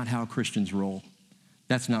that's not how Christians roll.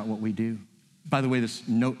 That's not what we do. By the way, this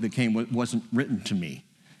note that came wasn't written to me.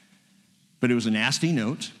 But it was a nasty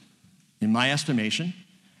note, in my estimation,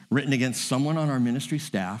 written against someone on our ministry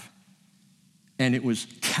staff, and it was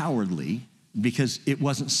cowardly because it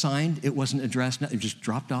wasn't signed, it wasn't addressed, it just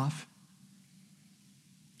dropped off.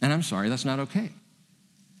 And I'm sorry, that's not okay.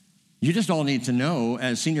 You just all need to know,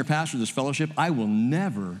 as senior pastor of this fellowship, I will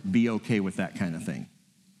never be okay with that kind of thing.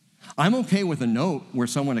 I'm okay with a note where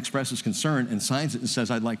someone expresses concern and signs it and says,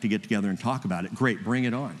 I'd like to get together and talk about it. Great, bring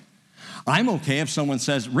it on. I'm okay if someone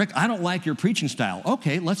says, Rick, I don't like your preaching style.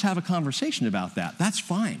 Okay, let's have a conversation about that. That's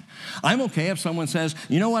fine. I'm okay if someone says,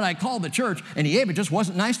 you know what, I called the church and Eva just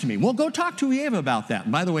wasn't nice to me. Well, go talk to Eva about that.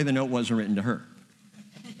 And by the way, the note wasn't written to her.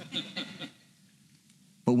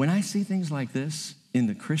 But when I see things like this in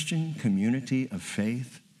the Christian community of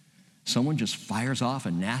faith, someone just fires off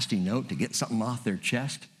a nasty note to get something off their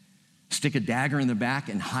chest, stick a dagger in the back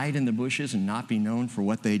and hide in the bushes and not be known for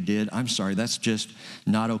what they did. I'm sorry, that's just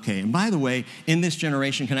not okay. And by the way, in this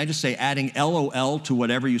generation, can I just say adding LOL to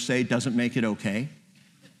whatever you say doesn't make it okay?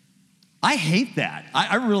 I hate that.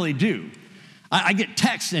 I really do. I get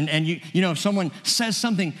texts and you know, if someone says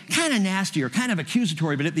something kind of nasty or kind of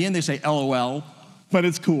accusatory, but at the end they say LOL, but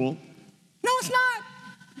it's cool. No, it's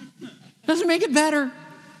not. Doesn't make it better.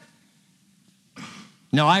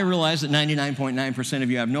 Now, I realize that 99.9%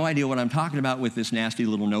 of you have no idea what I'm talking about with this nasty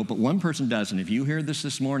little note, but one person does, and if you hear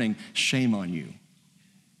this morning, shame on you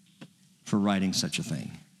for writing such a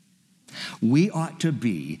thing. We ought to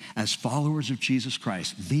be, as followers of Jesus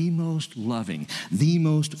Christ, the most loving, the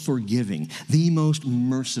most forgiving, the most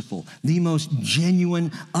merciful, the most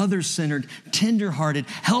genuine, other-centered, tender-hearted,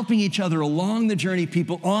 helping each other along the journey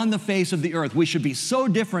people on the face of the earth. We should be so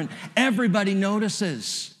different, everybody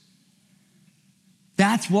notices.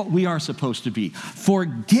 That's what we are supposed to be.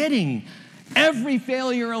 Forgetting every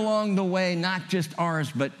failure along the way, not just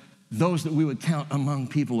ours, but those that we would count among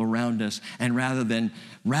people around us. And rather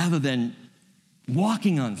than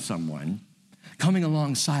walking on someone, coming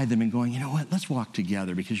alongside them and going, you know what, let's walk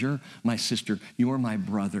together because you're my sister, you're my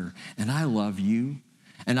brother, and I love you.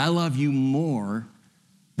 And I love you more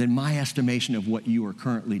than my estimation of what you are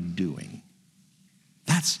currently doing.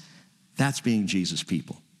 That's being Jesus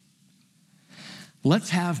people.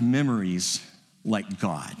 Let's have memories like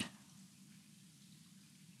God.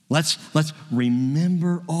 Let's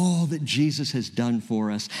remember all that Jesus has done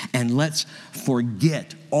for us, and let's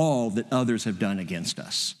forget all that others have done against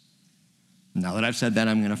us. Now that I've said that,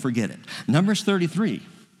 I'm going to forget it. Numbers 33,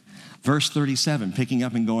 verse 37, picking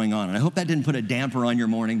up and going on. And I hope that didn't put a damper on your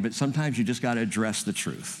morning, but sometimes you just got to address the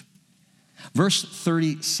truth. Verse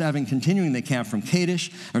 37, continuing, they camp from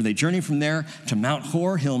Kadesh, or they journey from there to Mount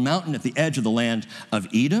Hor, hill mountain at the edge of the land of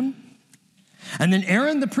Edom. And then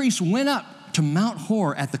Aaron the priest went up to Mount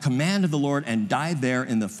Hor at the command of the Lord and died there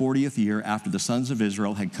in the 40th year after the sons of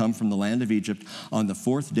Israel had come from the land of Egypt on the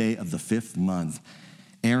 4th day of the 5th month.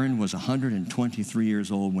 Aaron was 123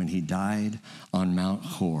 years old when he died on Mount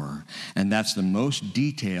Hor. And that's the most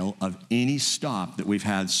detail of any stop that we've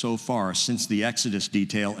had so far since the Exodus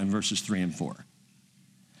detail in verses 3 and 4.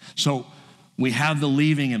 So we have the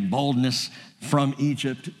leaving in boldness from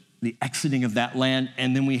Egypt, the exiting of that land,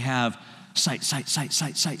 and then we have sight,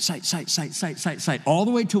 all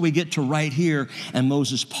the way till we get to right here, and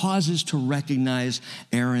Moses pauses to recognize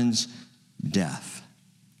Aaron's death.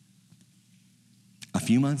 A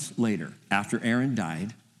few months later, after Aaron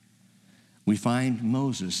died, we find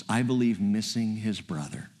Moses, I believe, missing his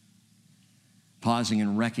brother. Pausing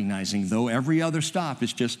and recognizing, though every other stop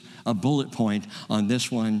is just a bullet point, on this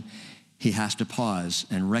one, he has to pause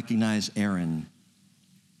and recognize Aaron.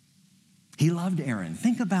 He loved Aaron.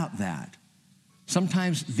 Think about that.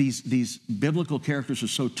 Sometimes these biblical characters are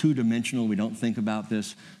so two-dimensional, we don't think about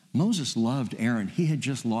this. Moses loved Aaron. He had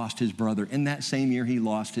just lost his brother. In that same year, he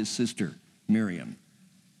lost his sister, Miriam.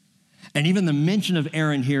 And even the mention of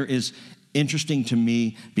Aaron here is interesting to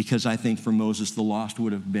me because I think for Moses, the loss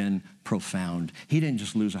would have been profound. He didn't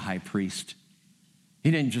just lose a high priest.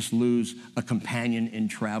 He didn't just lose a companion in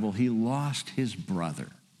travel. He lost his brother.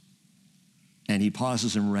 And he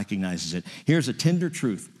pauses and recognizes it. Here's a tender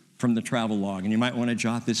truth from the travel log, and you might want to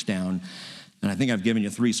jot this down. And I think I've given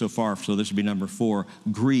you 3 so far, so this would be number 4.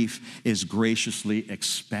 Grief is graciously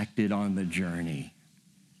expected on the journey.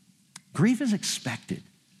 Grief is expected.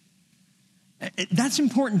 That's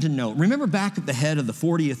important to note. Remember back at the head of the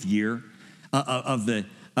 40th year of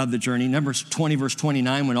the journey, Numbers 20, verse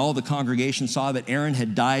 29, when all the congregation saw that Aaron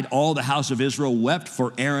had died, all the house of Israel wept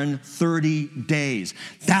for Aaron 30 days.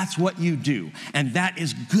 That's what you do, and that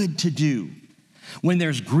is good to do. When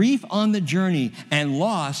there's grief on the journey and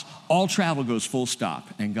loss, all travel goes full stop,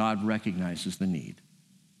 and God recognizes the need.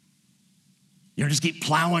 You don't just keep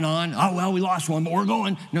plowing on. Oh, well, we lost one, but we're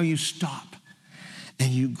going. No, you stop,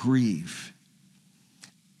 and you grieve.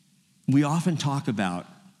 We often talk about,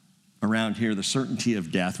 around here, the certainty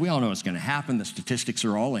of death. We all know it's going to happen. The statistics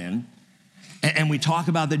are all in. And we talk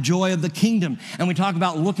about the joy of the kingdom, and we talk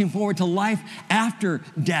about looking forward to life after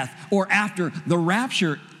death or after the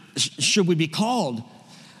rapture, should we be called.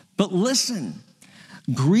 But listen,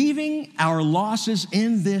 grieving our losses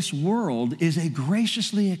in this world is a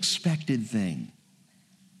graciously expected thing.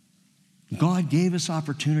 God gave us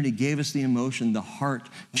opportunity, gave us the emotion, the heart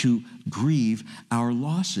to grieve our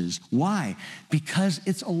losses. Why? Because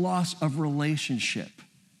it's a loss of relationship.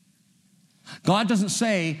 God doesn't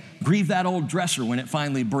say, grieve that old dresser when it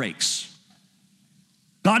finally breaks.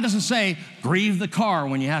 God doesn't say, grieve the car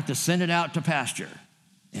when you have to send it out to pasture,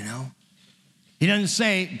 you know? He doesn't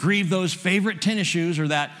say, grieve those favorite tennis shoes or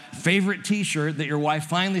that favorite t-shirt that your wife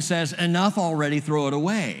finally says, enough already, throw it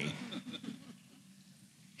away.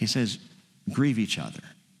 He says, grieve each other.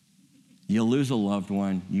 You'll lose a loved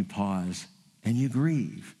one, you pause, and you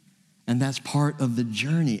grieve. And that's part of the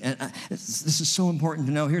journey. And this is so important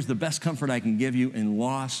to know. Here's the best comfort I can give you in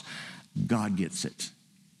loss. God gets it.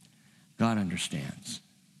 God understands.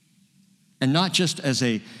 And not just as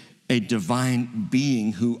a divine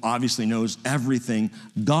being who obviously knows everything.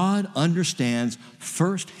 God understands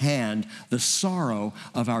firsthand the sorrow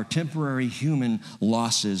of our temporary human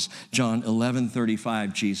losses. John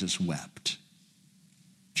 11:35, Jesus wept.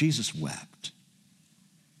 Jesus wept.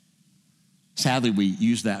 Sadly, we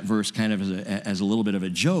use that verse kind of as a little bit of a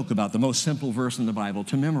joke about the most simple verse in the Bible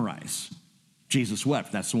to memorize. Jesus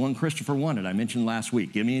wept. That's the one Christopher wanted. I mentioned last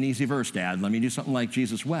week. Give me an easy verse, Dad. Let me do something like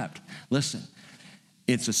Jesus wept. Listen,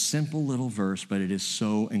 it's a simple little verse, but it is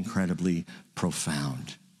so incredibly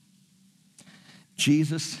profound.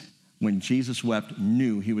 Jesus, when Jesus wept,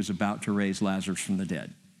 knew he was about to raise Lazarus from the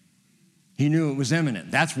dead. He knew it was imminent.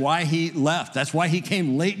 That's why he left. That's why he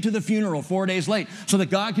came late to the funeral, 4 days late, so that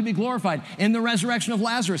God could be glorified in the resurrection of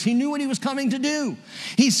Lazarus. He knew what he was coming to do.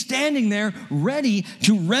 He's standing there ready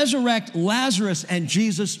to resurrect Lazarus, and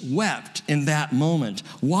Jesus wept in that moment.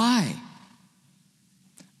 Why?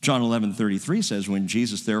 John 11:33 says, when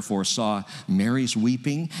Jesus therefore saw Mary's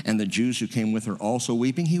weeping and the Jews who came with her also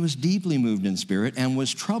weeping, he was deeply moved in spirit and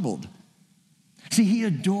was troubled. See, he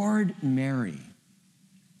adored Mary.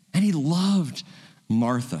 And he loved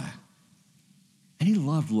Martha. And he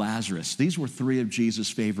loved Lazarus. These were three of Jesus'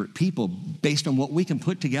 favorite people. Based on what we can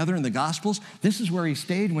put together in the Gospels, this is where he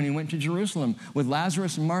stayed when he went to Jerusalem with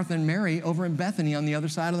Lazarus and Martha and Mary over in Bethany on the other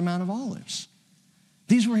side of the Mount of Olives.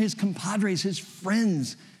 These were his compadres, his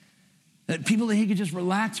friends, people that he could just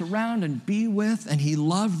relax around and be with, and he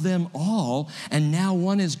loved them all. And now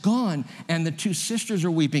one is gone, and the two sisters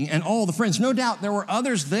are weeping, and all the friends. No doubt there were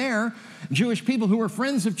others there, Jewish people who were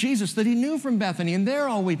friends of Jesus that he knew from Bethany, and they're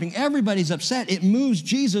all weeping. Everybody's upset. It moves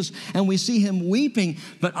Jesus, and we see him weeping.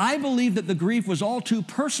 But I believe that the grief was all too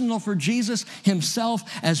personal for Jesus himself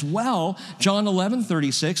as well. John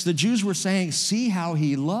 11:36, the Jews were saying, see how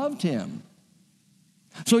he loved him.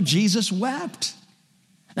 So Jesus wept.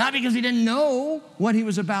 Not because he didn't know what he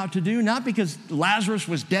was about to do, not because Lazarus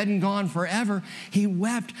was dead and gone forever. He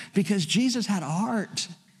wept because Jesus had a heart.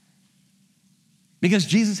 Because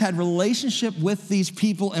Jesus had relationship with these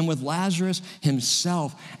people and with Lazarus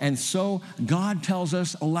himself. And so God tells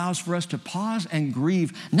us, allows for us to pause and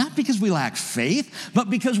grieve, not because we lack faith, but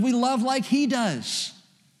because we love like he does.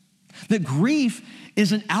 That grief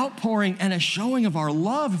is an outpouring and a showing of our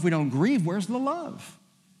love. If we don't grieve, where's the love?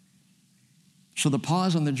 So the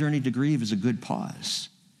pause on the journey to grieve is a good pause.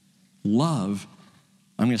 Love,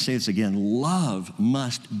 I'm going to say this again, love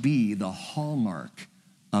must be the hallmark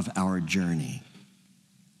of our journey.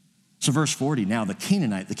 So verse 40, now the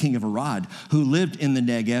Canaanite, the king of Arad, who lived in the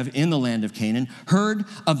Negev, in the land of Canaan, heard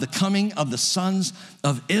of the coming of the sons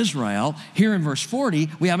of Israel. Here in verse 40,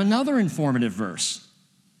 we have another informative verse.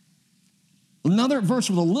 Another verse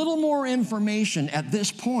with a little more information at this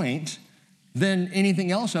point than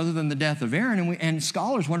anything else other than the death of Aaron. And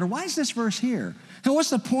scholars wonder, why is this verse here? And what's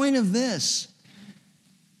the point of this?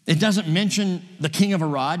 It doesn't mention the king of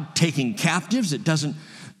Arad taking captives. It doesn't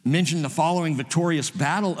mention the following victorious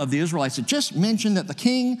battle of the Israelites. It just mentioned that the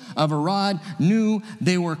king of Arad knew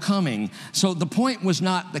they were coming. So the point was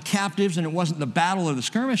not the captives, and it wasn't the battle or the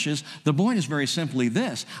skirmishes. The point is very simply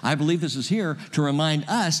this. I believe this is here to remind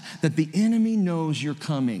us that the enemy knows you're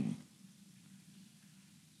coming.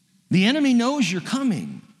 The enemy knows you're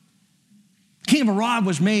coming. King of Arad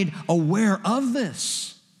was made aware of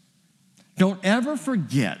this. Don't ever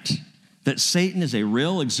forget that Satan is a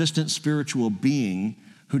real, existent spiritual being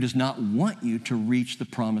who does not want you to reach the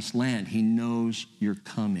promised land. He knows you're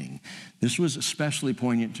coming. This was especially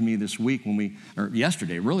poignant to me this week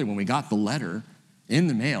yesterday, when we got the letter in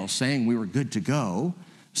the mail saying we were good to go,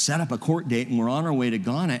 set up a court date, and we're on our way to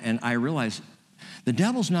Ghana, and I realized the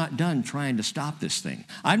devil's not done trying to stop this thing.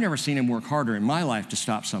 I've never seen him work harder in my life to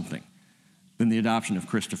stop something than the adoption of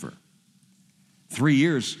Christopher. 3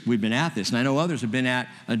 years we've been at this, and I know others have been at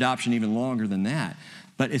adoption even longer than that.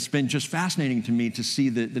 But it's been just fascinating to me to see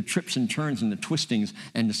the trips and turns and the twistings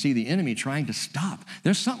and to see the enemy trying to stop.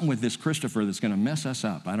 There's something with this Christopher that's going to mess us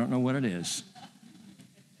up. I don't know what it is.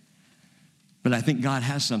 But I think God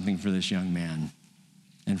has something for this young man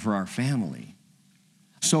and for our family.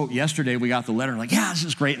 So yesterday we got the letter and I'm like, yeah, this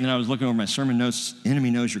is great. And then I was looking over my sermon notes,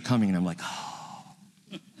 enemy knows you're coming. And I'm like,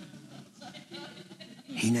 oh,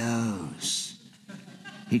 he knows.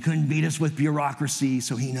 He couldn't beat us with bureaucracy,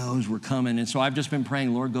 so he knows we're coming. And so I've just been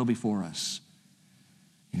praying, Lord, go before us.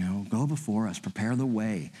 Go before us, prepare the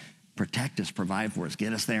way, protect us, provide for us,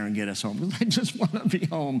 get us there and get us home. I just want to be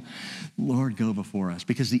home. Lord, go before us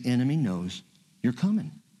because the enemy knows you're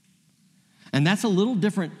coming. And that's a little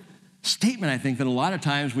different statement, I think, that a lot of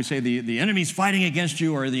times we say the enemy's fighting against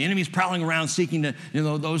you or the enemy's prowling around seeking to,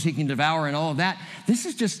 those he can devour and all of that. This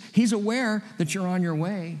is just, he's aware that you're on your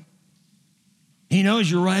way. He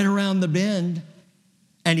knows you're right around the bend,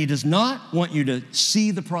 and he does not want you to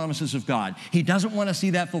see the promises of God. He doesn't want to see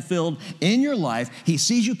that fulfilled in your life. He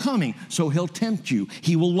sees you coming, so he'll tempt you.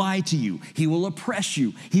 He will lie to you. He will oppress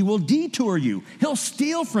you. He will detour you. He'll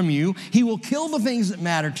steal from you. He will kill the things that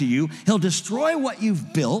matter to you. He'll destroy what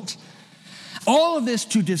you've built. All of this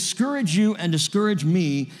to discourage you and discourage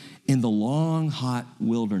me in the long, hot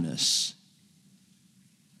wilderness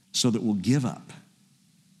so that we'll give up.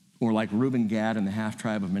 Or like Reuben, Gad, and the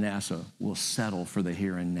half-tribe of Manasseh will settle for the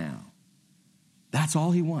here and now. That's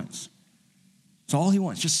all he wants. That's all he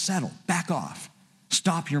wants. Just settle, back off,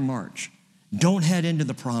 stop your march. Don't head into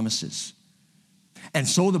the promises. And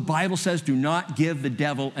so the Bible says, do not give the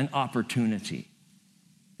devil an opportunity.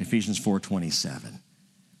 Ephesians 4:27.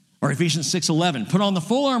 Or Ephesians 6:11, put on the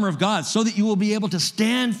full armor of God so that you will be able to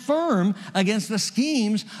stand firm against the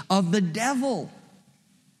schemes of the devil.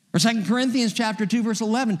 Or 2 Corinthians chapter 2, verse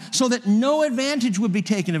 11, so that no advantage would be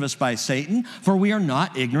taken of us by Satan, for we are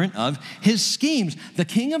not ignorant of his schemes. The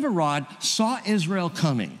king of Arad saw Israel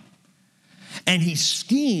coming, and he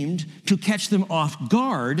schemed to catch them off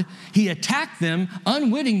guard. He attacked them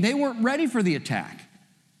unwitting. They weren't ready for the attack.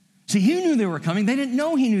 See, he knew they were coming. They didn't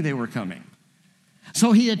know he knew they were coming.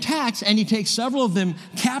 So he attacks, and he takes several of them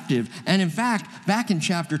captive. And in fact, back in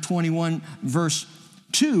chapter 21, verse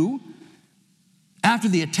 2, after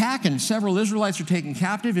the attack and several Israelites were taken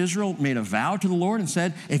captive, Israel made a vow to the Lord and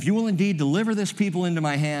said, if you will indeed deliver this people into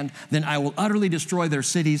my hand, then I will utterly destroy their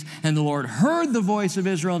cities. And the Lord heard the voice of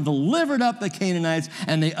Israel and delivered up the Canaanites,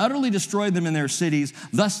 and they utterly destroyed them in their cities.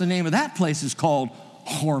 Thus the name of that place is called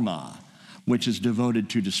Hormah, which is devoted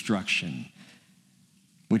to destruction.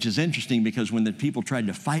 Which is interesting because when the people tried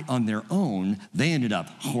to fight on their own, they ended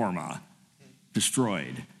up Hormah,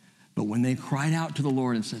 destroyed. But when they cried out to the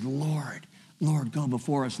Lord and said, Lord, go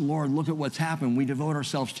before us. Lord, look at what's happened. We devote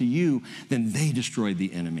ourselves to you. Then they destroyed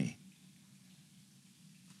the enemy.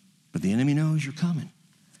 But the enemy knows you're coming.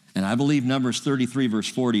 And I believe Numbers 33, verse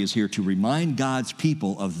 40 is here to remind God's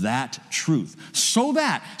people of that truth. So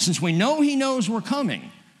that, since we know he knows we're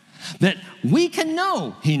coming, that we can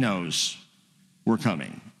know he knows we're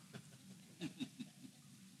coming.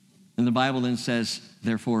 And the Bible then says,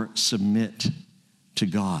 therefore, submit to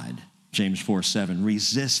God. James 4:7,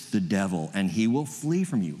 resist the devil and he will flee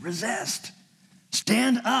from you. Resist.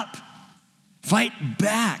 Stand up. Fight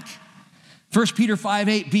back. 1 Peter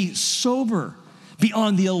 5:8, be sober. Be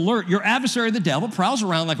on the alert. Your adversary, the devil, prowls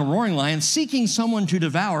around like a roaring lion, seeking someone to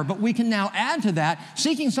devour. But we can now add to that,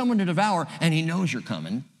 seeking someone to devour, and he knows you're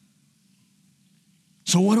coming.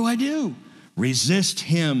 So what do? Resist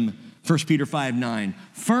him. 1 Peter 5:9,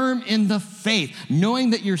 firm in the faith, knowing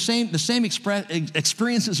that the same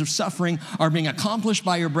experiences of suffering are being accomplished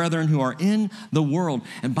by your brethren who are in the world.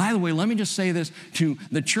 And by the way, let me just say this to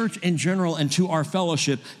the church in general and to our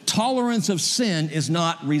fellowship. Tolerance of sin is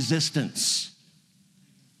not resistance.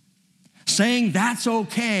 Saying that's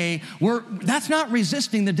okay, that's not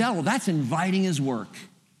resisting the devil, that's inviting his work.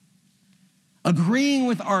 Agreeing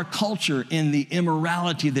with our culture in the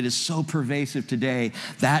immorality that is so pervasive today,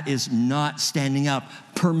 that is not standing up.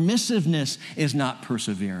 Permissiveness is not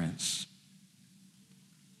perseverance.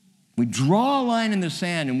 We draw a line in the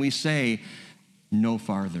sand and we say, no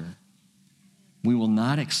farther. We will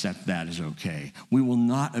not accept that as okay. We will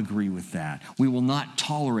not agree with that. We will not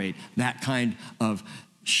tolerate that kind of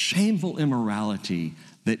shameful immorality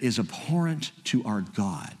that is abhorrent to our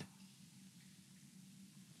God.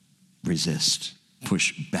 Resist,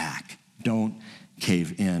 push back, don't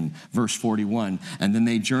cave in. Verse 41, and then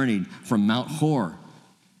they journeyed from Mount Hor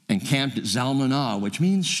and camped at Zalmunna, which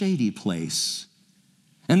means shady place.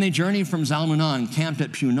 And they journeyed from Zalmunna and camped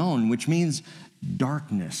at Punon, which means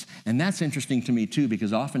darkness. And that's interesting to me too,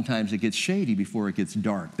 because oftentimes it gets shady before it gets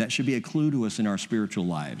dark. That should be a clue to us in our spiritual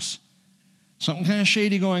lives. Something kind of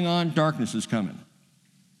shady going on, darkness is coming.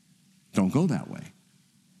 Don't go that way.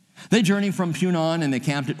 They journeyed from Punon and they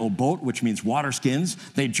camped at Obot, which means water skins.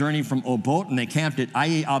 They journeyed from Obot and they camped at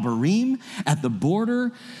Aye Abarim at the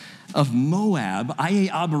border of Moab.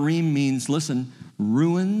 Aye Abarim means, listen,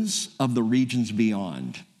 ruins of the regions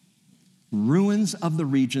beyond. Ruins of the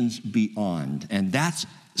regions beyond. And that's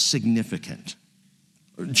significant,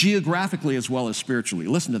 geographically as well as spiritually.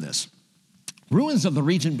 Listen to this. Ruins of the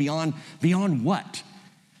region beyond what?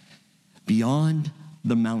 Beyond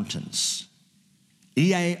the mountains.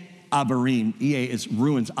 Aye Abarim, Aye is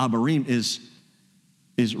ruins, Abarim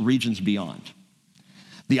is regions beyond.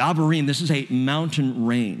 The Abarim, this is a mountain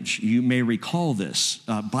range. You may recall this,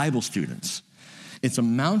 Bible students. It's a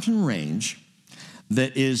mountain range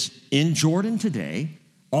that is in Jordan today.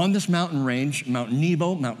 On this mountain range, Mount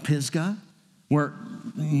Nebo, Mount Pisgah, where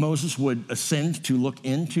Moses would ascend to look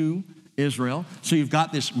into Israel. So you've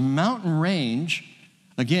got this mountain range,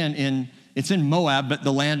 again, it's in Moab, but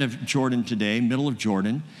the land of Jordan today, middle of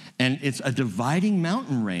Jordan, and it's a dividing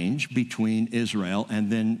mountain range between Israel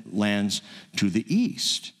and then lands to the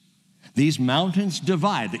east. These mountains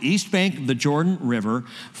divide the east bank of the Jordan River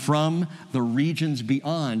from the regions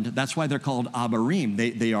beyond. That's why they're called Abarim.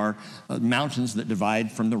 They are mountains that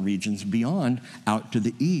divide from the regions beyond out to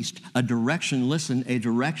the east. A direction, listen, a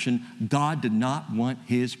direction God did not want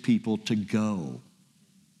his people to go.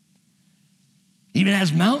 Even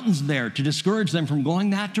has mountains there to discourage them from going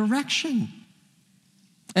that direction.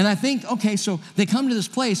 And I think, okay, so they come to this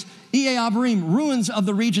place, Aye Abarim, ruins of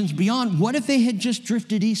the regions beyond. What if they had just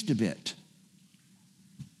drifted east a bit?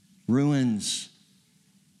 Ruins.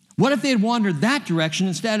 What if they had wandered that direction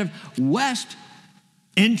instead of west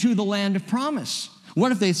into the land of promise?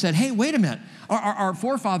 What if they said, hey, wait a minute, our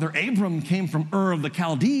forefather Abram came from Ur of the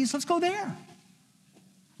Chaldees, let's go there.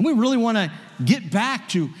 We really want to get back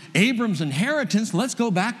to Abram's inheritance. Let's go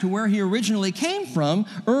back to where he originally came from,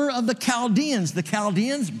 Ur of the Chaldeans. The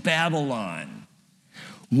Chaldeans, Babylon.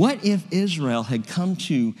 What if Israel had come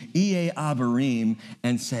to Aye Abarim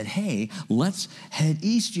and said, hey, let's head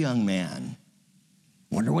east, young man.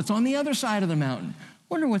 Wonder what's on the other side of the mountain.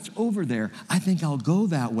 Wonder what's over there. I think I'll go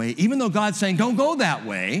that way. Even though God's saying, don't go that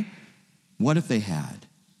way. What if they had?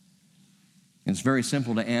 And it's very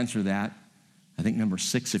simple to answer that. I think number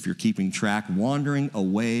 6, if you're keeping track, wandering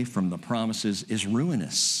away from the promises is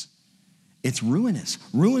ruinous. It's ruinous.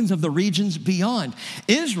 Ruins of the regions beyond.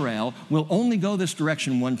 Israel will only go this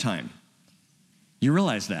direction one time. You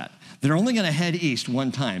realize that? They're only going to head east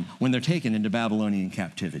one time when they're taken into Babylonian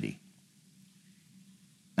captivity.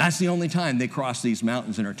 That's the only time they cross these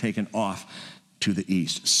mountains and are taken off to the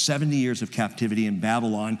east. 70 years of captivity in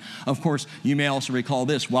Babylon. Of course, you may also recall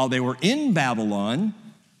this. While they were in Babylon,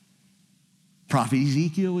 Prophet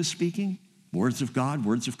Ezekiel was speaking, words of God,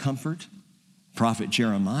 words of comfort. Prophet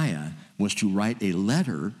Jeremiah was to write a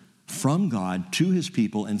letter from God to his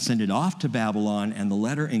people and send it off to Babylon, and the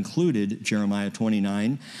letter included Jeremiah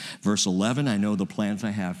 29, verse 11, I know the plans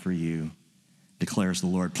I have for you, declares the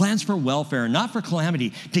Lord. Plans for welfare, not for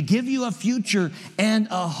calamity, to give you a future and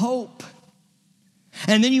a hope.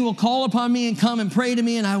 And then you will call upon me and come and pray to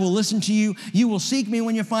me, and I will listen to you. You will seek me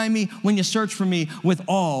when you find me, when you search for me with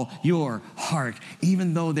all your heart.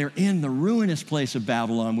 Even though they're in the ruinous place of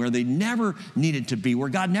Babylon where they never needed to be, where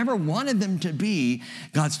God never wanted them to be,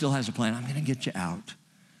 God still has a plan. I'm going to get you out.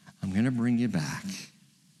 I'm going to bring you back.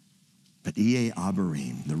 But Aye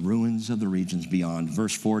Abarim, the ruins of the regions beyond,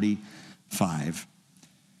 verse 45.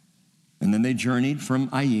 And then they journeyed from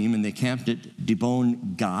Ayim and they camped at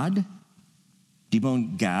Dibon Gad,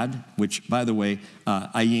 which, by the way,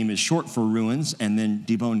 Ayim is short for ruins, and then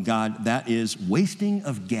Dibon Gad, that is wasting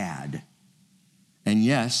of Gad. And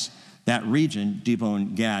yes, that region,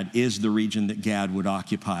 Dibon Gad, is the region that Gad would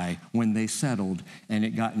occupy when they settled, and it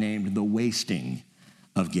got named the wasting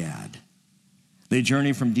of Gad. They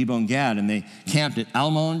journeyed from Dibon Gad, and they camped at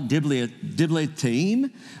Almon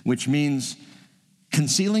Diblathaim, which means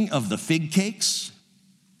concealing of the fig cakes.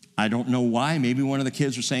 I don't know why. Maybe one of the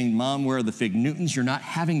kids were saying, Mom, where are the fig Newtons? You're not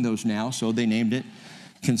having those now, so they named it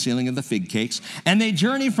Concealing of the Fig Cakes. And they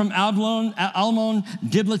journeyed from Almon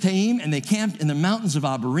Diblathaim, and they camped in the mountains of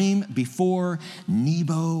Abarim before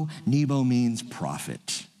Nebo. Nebo means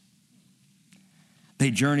prophet.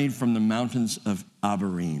 They journeyed from the mountains of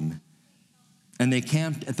Abarim, and they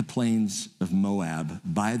camped at the plains of Moab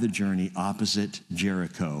by the journey opposite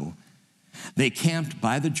Jericho. They camped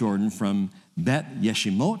by the Jordan from Bet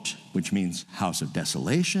Yeshimot, which means house of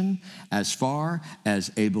desolation, as far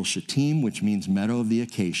as Abel Shittim, which means meadow of the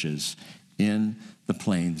acacias, in the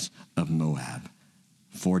plains of Moab.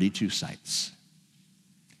 42 sites.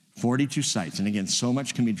 42 sites. And again, so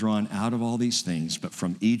much can be drawn out of all these things, but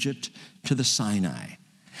from Egypt to the Sinai,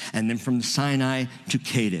 and then from the Sinai to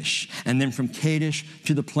Kadesh, and then from Kadesh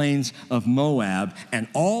to the plains of Moab, and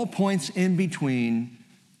all points in between,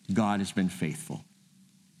 God has been faithful.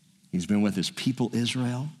 He's been with his people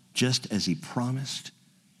Israel, just as he promised.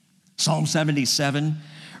 Psalm 77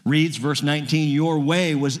 reads, verse 19, your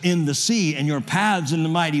way was in the sea, and your paths in the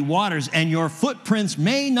mighty waters, and your footprints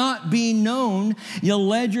may not be known. You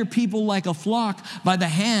led your people like a flock by the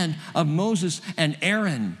hand of Moses and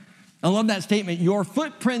Aaron. I love that statement, your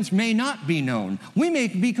footprints may not be known. We may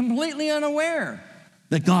be completely unaware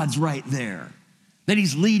that God's right there, that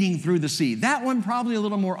he's leading through the sea. That one probably a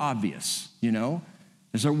little more obvious,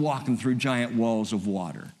 as they're walking through giant walls of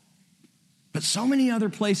water. But so many other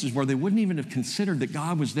places where they wouldn't even have considered that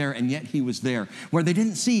God was there, and yet he was there, where they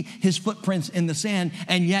didn't see his footprints in the sand,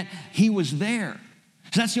 and yet he was there.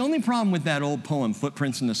 So that's the only problem with that old poem,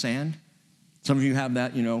 Footprints in the Sand. Some of you have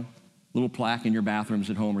that, little plaque in your bathrooms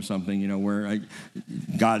at home or something, where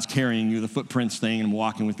God's carrying you, the footprints thing, and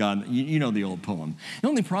walking with God. You know the old poem. The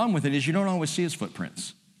only problem with it is you don't always see his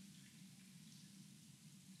footprints.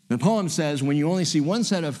 The poem says, when you only see one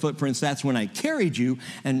set of footprints, that's when I carried you,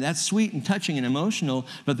 and that's sweet and touching and emotional,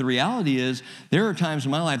 but the reality is there are times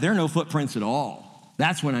in my life there are no footprints at all.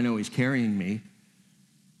 That's when I know he's carrying me,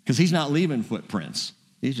 because he's not leaving footprints.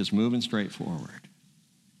 He's just moving straight forward.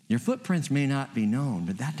 Your footprints may not be known,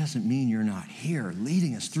 but that doesn't mean you're not here,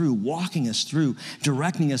 leading us through, walking us through,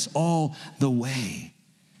 directing us all the way.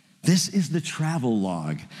 This is the travel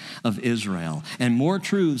log of Israel. And more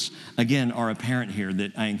truths, again, are apparent here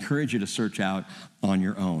that I encourage you to search out on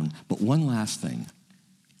your own. But one last thing.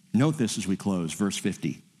 Note this as we close, verse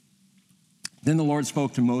 50. Then the Lord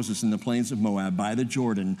spoke to Moses in the plains of Moab by the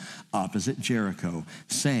Jordan opposite Jericho,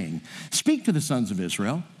 saying, speak to the sons of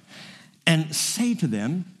Israel and say to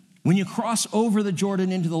them, when you cross over the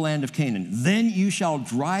Jordan into the land of Canaan, then you shall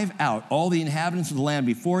drive out all the inhabitants of the land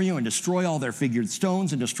before you and destroy all their figured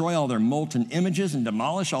stones and destroy all their molten images and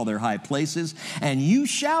demolish all their high places. And you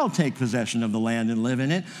shall take possession of the land and live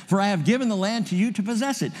in it, for I have given the land to you to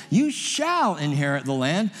possess it. You shall inherit the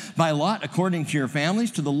land by lot according to your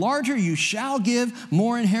families. To the larger you shall give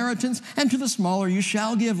more inheritance, and to the smaller you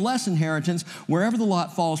shall give less inheritance. Wherever the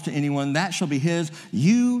lot falls to anyone, that shall be his.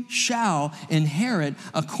 You shall inherit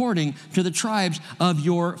according to the tribes of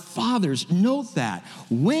your fathers. Note that.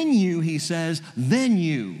 When you, he says, then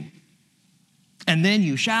you. And then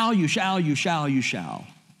you shall.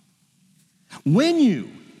 When you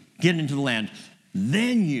get into the land,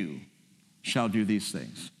 then you shall do these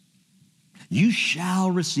things. You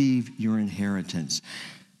shall receive your inheritance.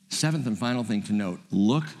 Seventh and final thing to note,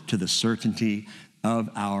 look to the certainty of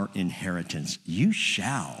our inheritance. You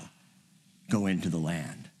shall go into the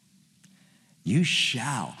land. You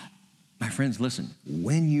shall. My friends, listen,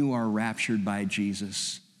 when you are raptured by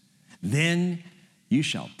Jesus, then you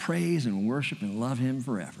shall praise and worship and love him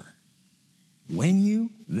forever. When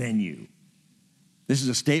you, then you. This is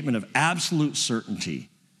a statement of absolute certainty.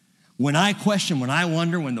 When I question, when I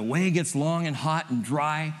wonder, when the way gets long and hot and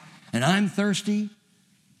dry, and I'm thirsty,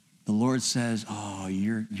 the Lord says, oh,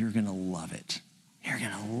 you're going to love it. You're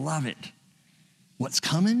going to love it. What's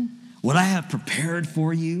coming? What I have prepared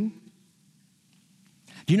for you?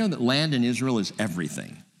 Do you know that land in Israel is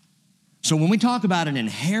everything? So when we talk about an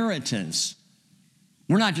inheritance,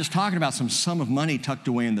 we're not just talking about some sum of money tucked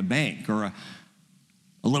away in the bank or a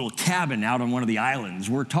little cabin out on one of the islands.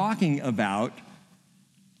 We're talking about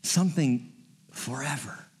something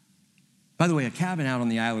forever. By the way, a cabin out on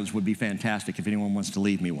the islands would be fantastic if anyone wants to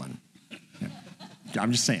leave me one.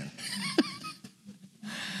 I'm just saying.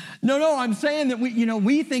 No, I'm saying that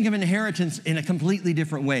we think of inheritance in a completely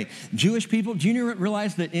different way. Jewish people, do you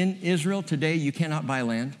realize that in Israel today you cannot buy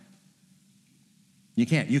land? You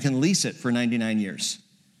can't. You can lease it for 99 years.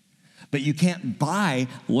 But you can't buy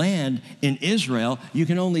land in Israel. You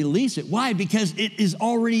can only lease it. Why? Because it is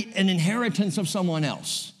already an inheritance of someone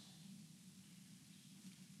else.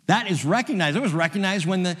 That is recognized. It was recognized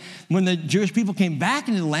when the Jewish people came back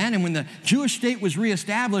into the land and when the Jewish state was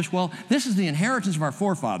reestablished. Well, this is the inheritance of our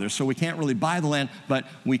forefathers, so we can't really buy the land, but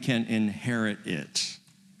we can inherit it.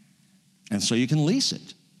 And so you can lease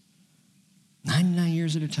it 99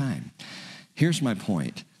 years at a time. Here's my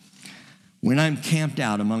point. When I'm camped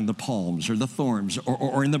out among the palms or the thorns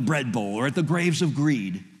or in the bread bowl or at the graves of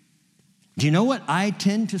greed, do you know what I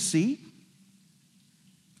tend to see?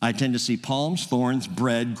 I tend to see palms, thorns,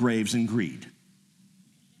 bread, graves, and greed.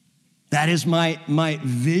 That is my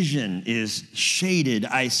vision is shaded.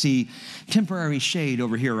 I see temporary shade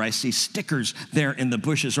over here, or I see stickers there in the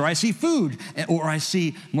bushes, or I see food, or I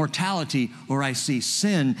see mortality, or I see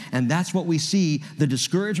sin. And that's what we see, the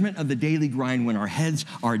discouragement of the daily grind when our heads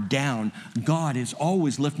are down. God is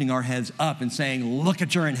always lifting our heads up and saying, look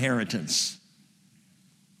at your inheritance.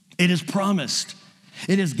 It is promised.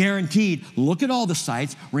 It is guaranteed. Look at all the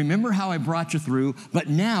sights. Remember how I brought you through. But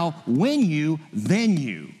now, when you, then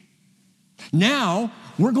you. Now,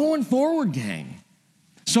 we're going forward, gang.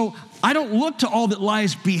 So I don't look to all that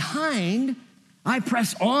lies behind. I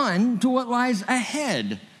press on to what lies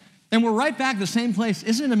ahead. And we're right back to the same place.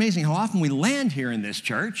 Isn't it amazing how often we land here in this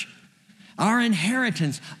church? Our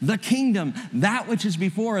inheritance, the kingdom, that which is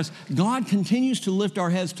before us. God continues to lift our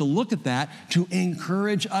heads to look at that, to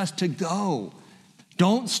encourage us to go.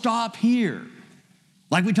 Don't stop here.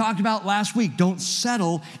 Like we talked about last week, don't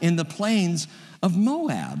settle in the plains of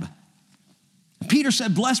Moab. Peter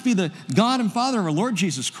said, blessed be the God and Father of our Lord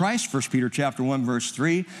Jesus Christ, 1 Peter chapter 1, verse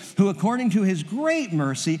 3, who according to his great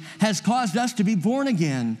mercy has caused us to be born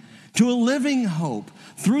again to a living hope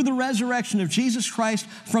through the resurrection of Jesus Christ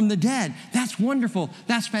from the dead. That's wonderful.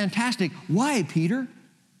 That's fantastic. Why, Peter?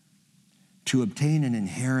 To obtain an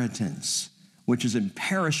inheritance, which is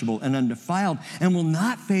imperishable and undefiled and will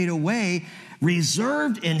not fade away,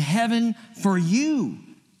 reserved in heaven for you,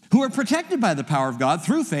 who are protected by the power of God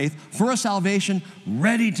through faith for a salvation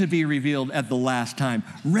ready to be revealed at the last time.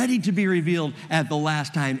 Ready to be revealed at the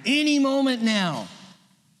last time. Any moment now,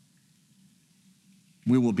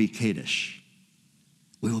 we will be Kadesh.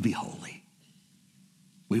 We will be holy.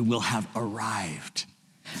 We will have arrived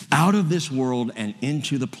out of this world and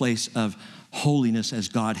into the place of holiness as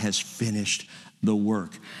God has finished the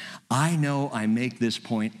work. I know I make this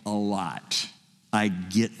point a lot. I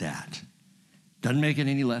get that. Doesn't make it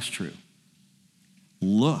any less true.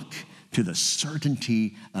 Look to the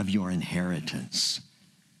certainty of your inheritance.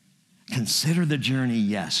 Consider the journey,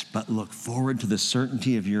 yes, but look forward to the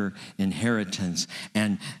certainty of your inheritance.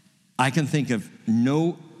 And I can think of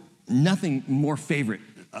nothing more favorite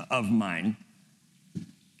of mine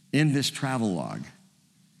in this travel log.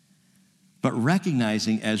 But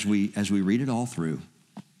recognizing as we read it all through,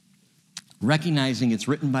 recognizing it's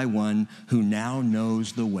written by one who now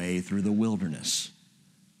knows the way through the wilderness.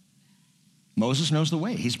 Moses knows the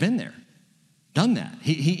way. He's been there, done that.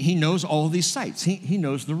 He knows all of these sites. He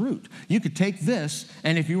knows the route. You could take this,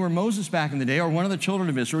 and if you were Moses back in the day or one of the children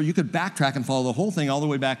of Israel, you could backtrack and follow the whole thing all the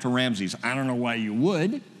way back to Ramses. I don't know why you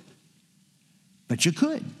would, but you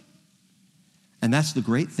could. And that's the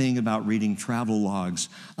great thing about reading travel logs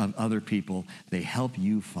of other people. They help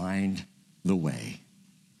you find the way.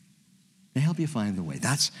 They help you find the way.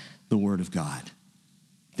 That's the Word of God.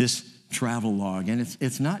 This travel log, and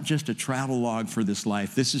it's not just a travel log for this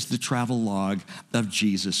life. This is the travel log of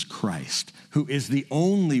Jesus Christ, who is the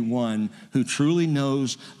only one who truly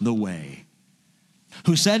knows the way.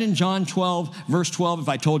 Who said in John 12, verse 12, if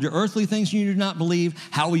I told you earthly things and you do not believe,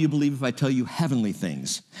 how will you believe if I tell you heavenly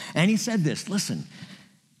things? And he said this, listen,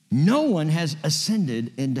 no one has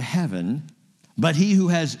ascended into heaven, but he who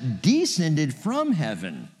has descended from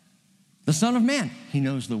heaven, the Son of Man. He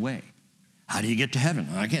knows the way. How do you get to heaven?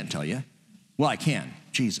 I can't tell you. Well, I can.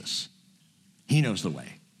 Jesus. He knows the way.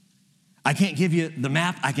 I can't give you the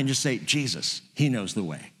map. I can just say, Jesus. He knows the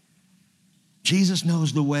way. Jesus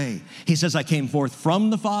knows the way. He says, I came forth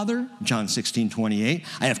from the Father, John 16:28.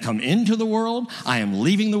 I have come into the world. I am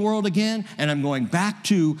leaving the world again, and I'm going back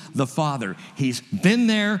to the Father. He's been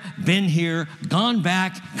there, been here, gone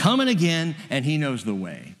back, coming again, and he knows the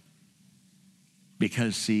way.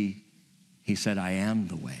 Because, see, he said, I am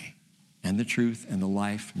the way and the truth and the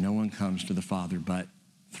life. No one comes to the Father but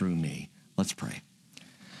through me. Let's pray.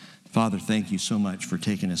 Father, thank you so much for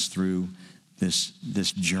taking us through this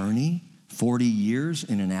journey. 40 years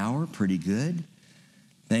in an hour, pretty good.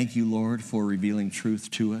 Thank you, Lord, for revealing truth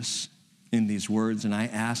to us in these words. And I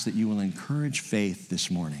ask that you will encourage faith this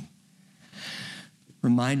morning.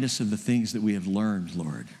 Remind us of the things that we have learned,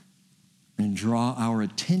 Lord, and draw our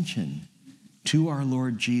attention to our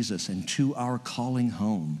Lord Jesus and to our calling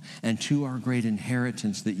home and to our great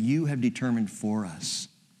inheritance that you have determined for us.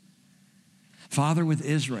 Father, with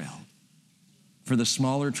Israel, for the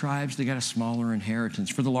smaller tribes, they got a smaller inheritance.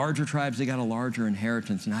 For the larger tribes, they got a larger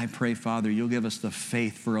inheritance. And I pray, Father, you'll give us the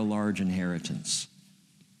faith for a large inheritance.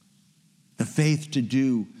 The faith to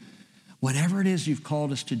do whatever it is you've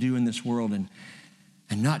called us to do in this world and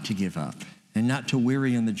not to give up and not to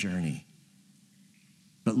weary in the journey.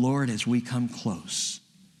 But Lord, as we come close,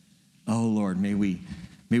 oh Lord, may we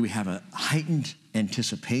have a heightened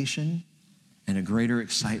anticipation and a greater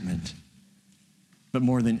excitement But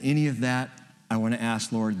more than any of that, I want to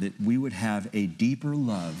ask, Lord, that we would have a deeper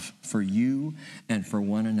love for you and for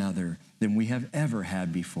one another than we have ever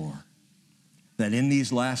had before. That in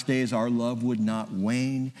these last days, our love would not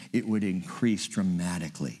wane, it would increase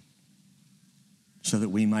dramatically so that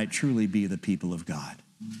we might truly be the people of God.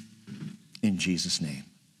 In Jesus' name,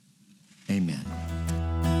 amen.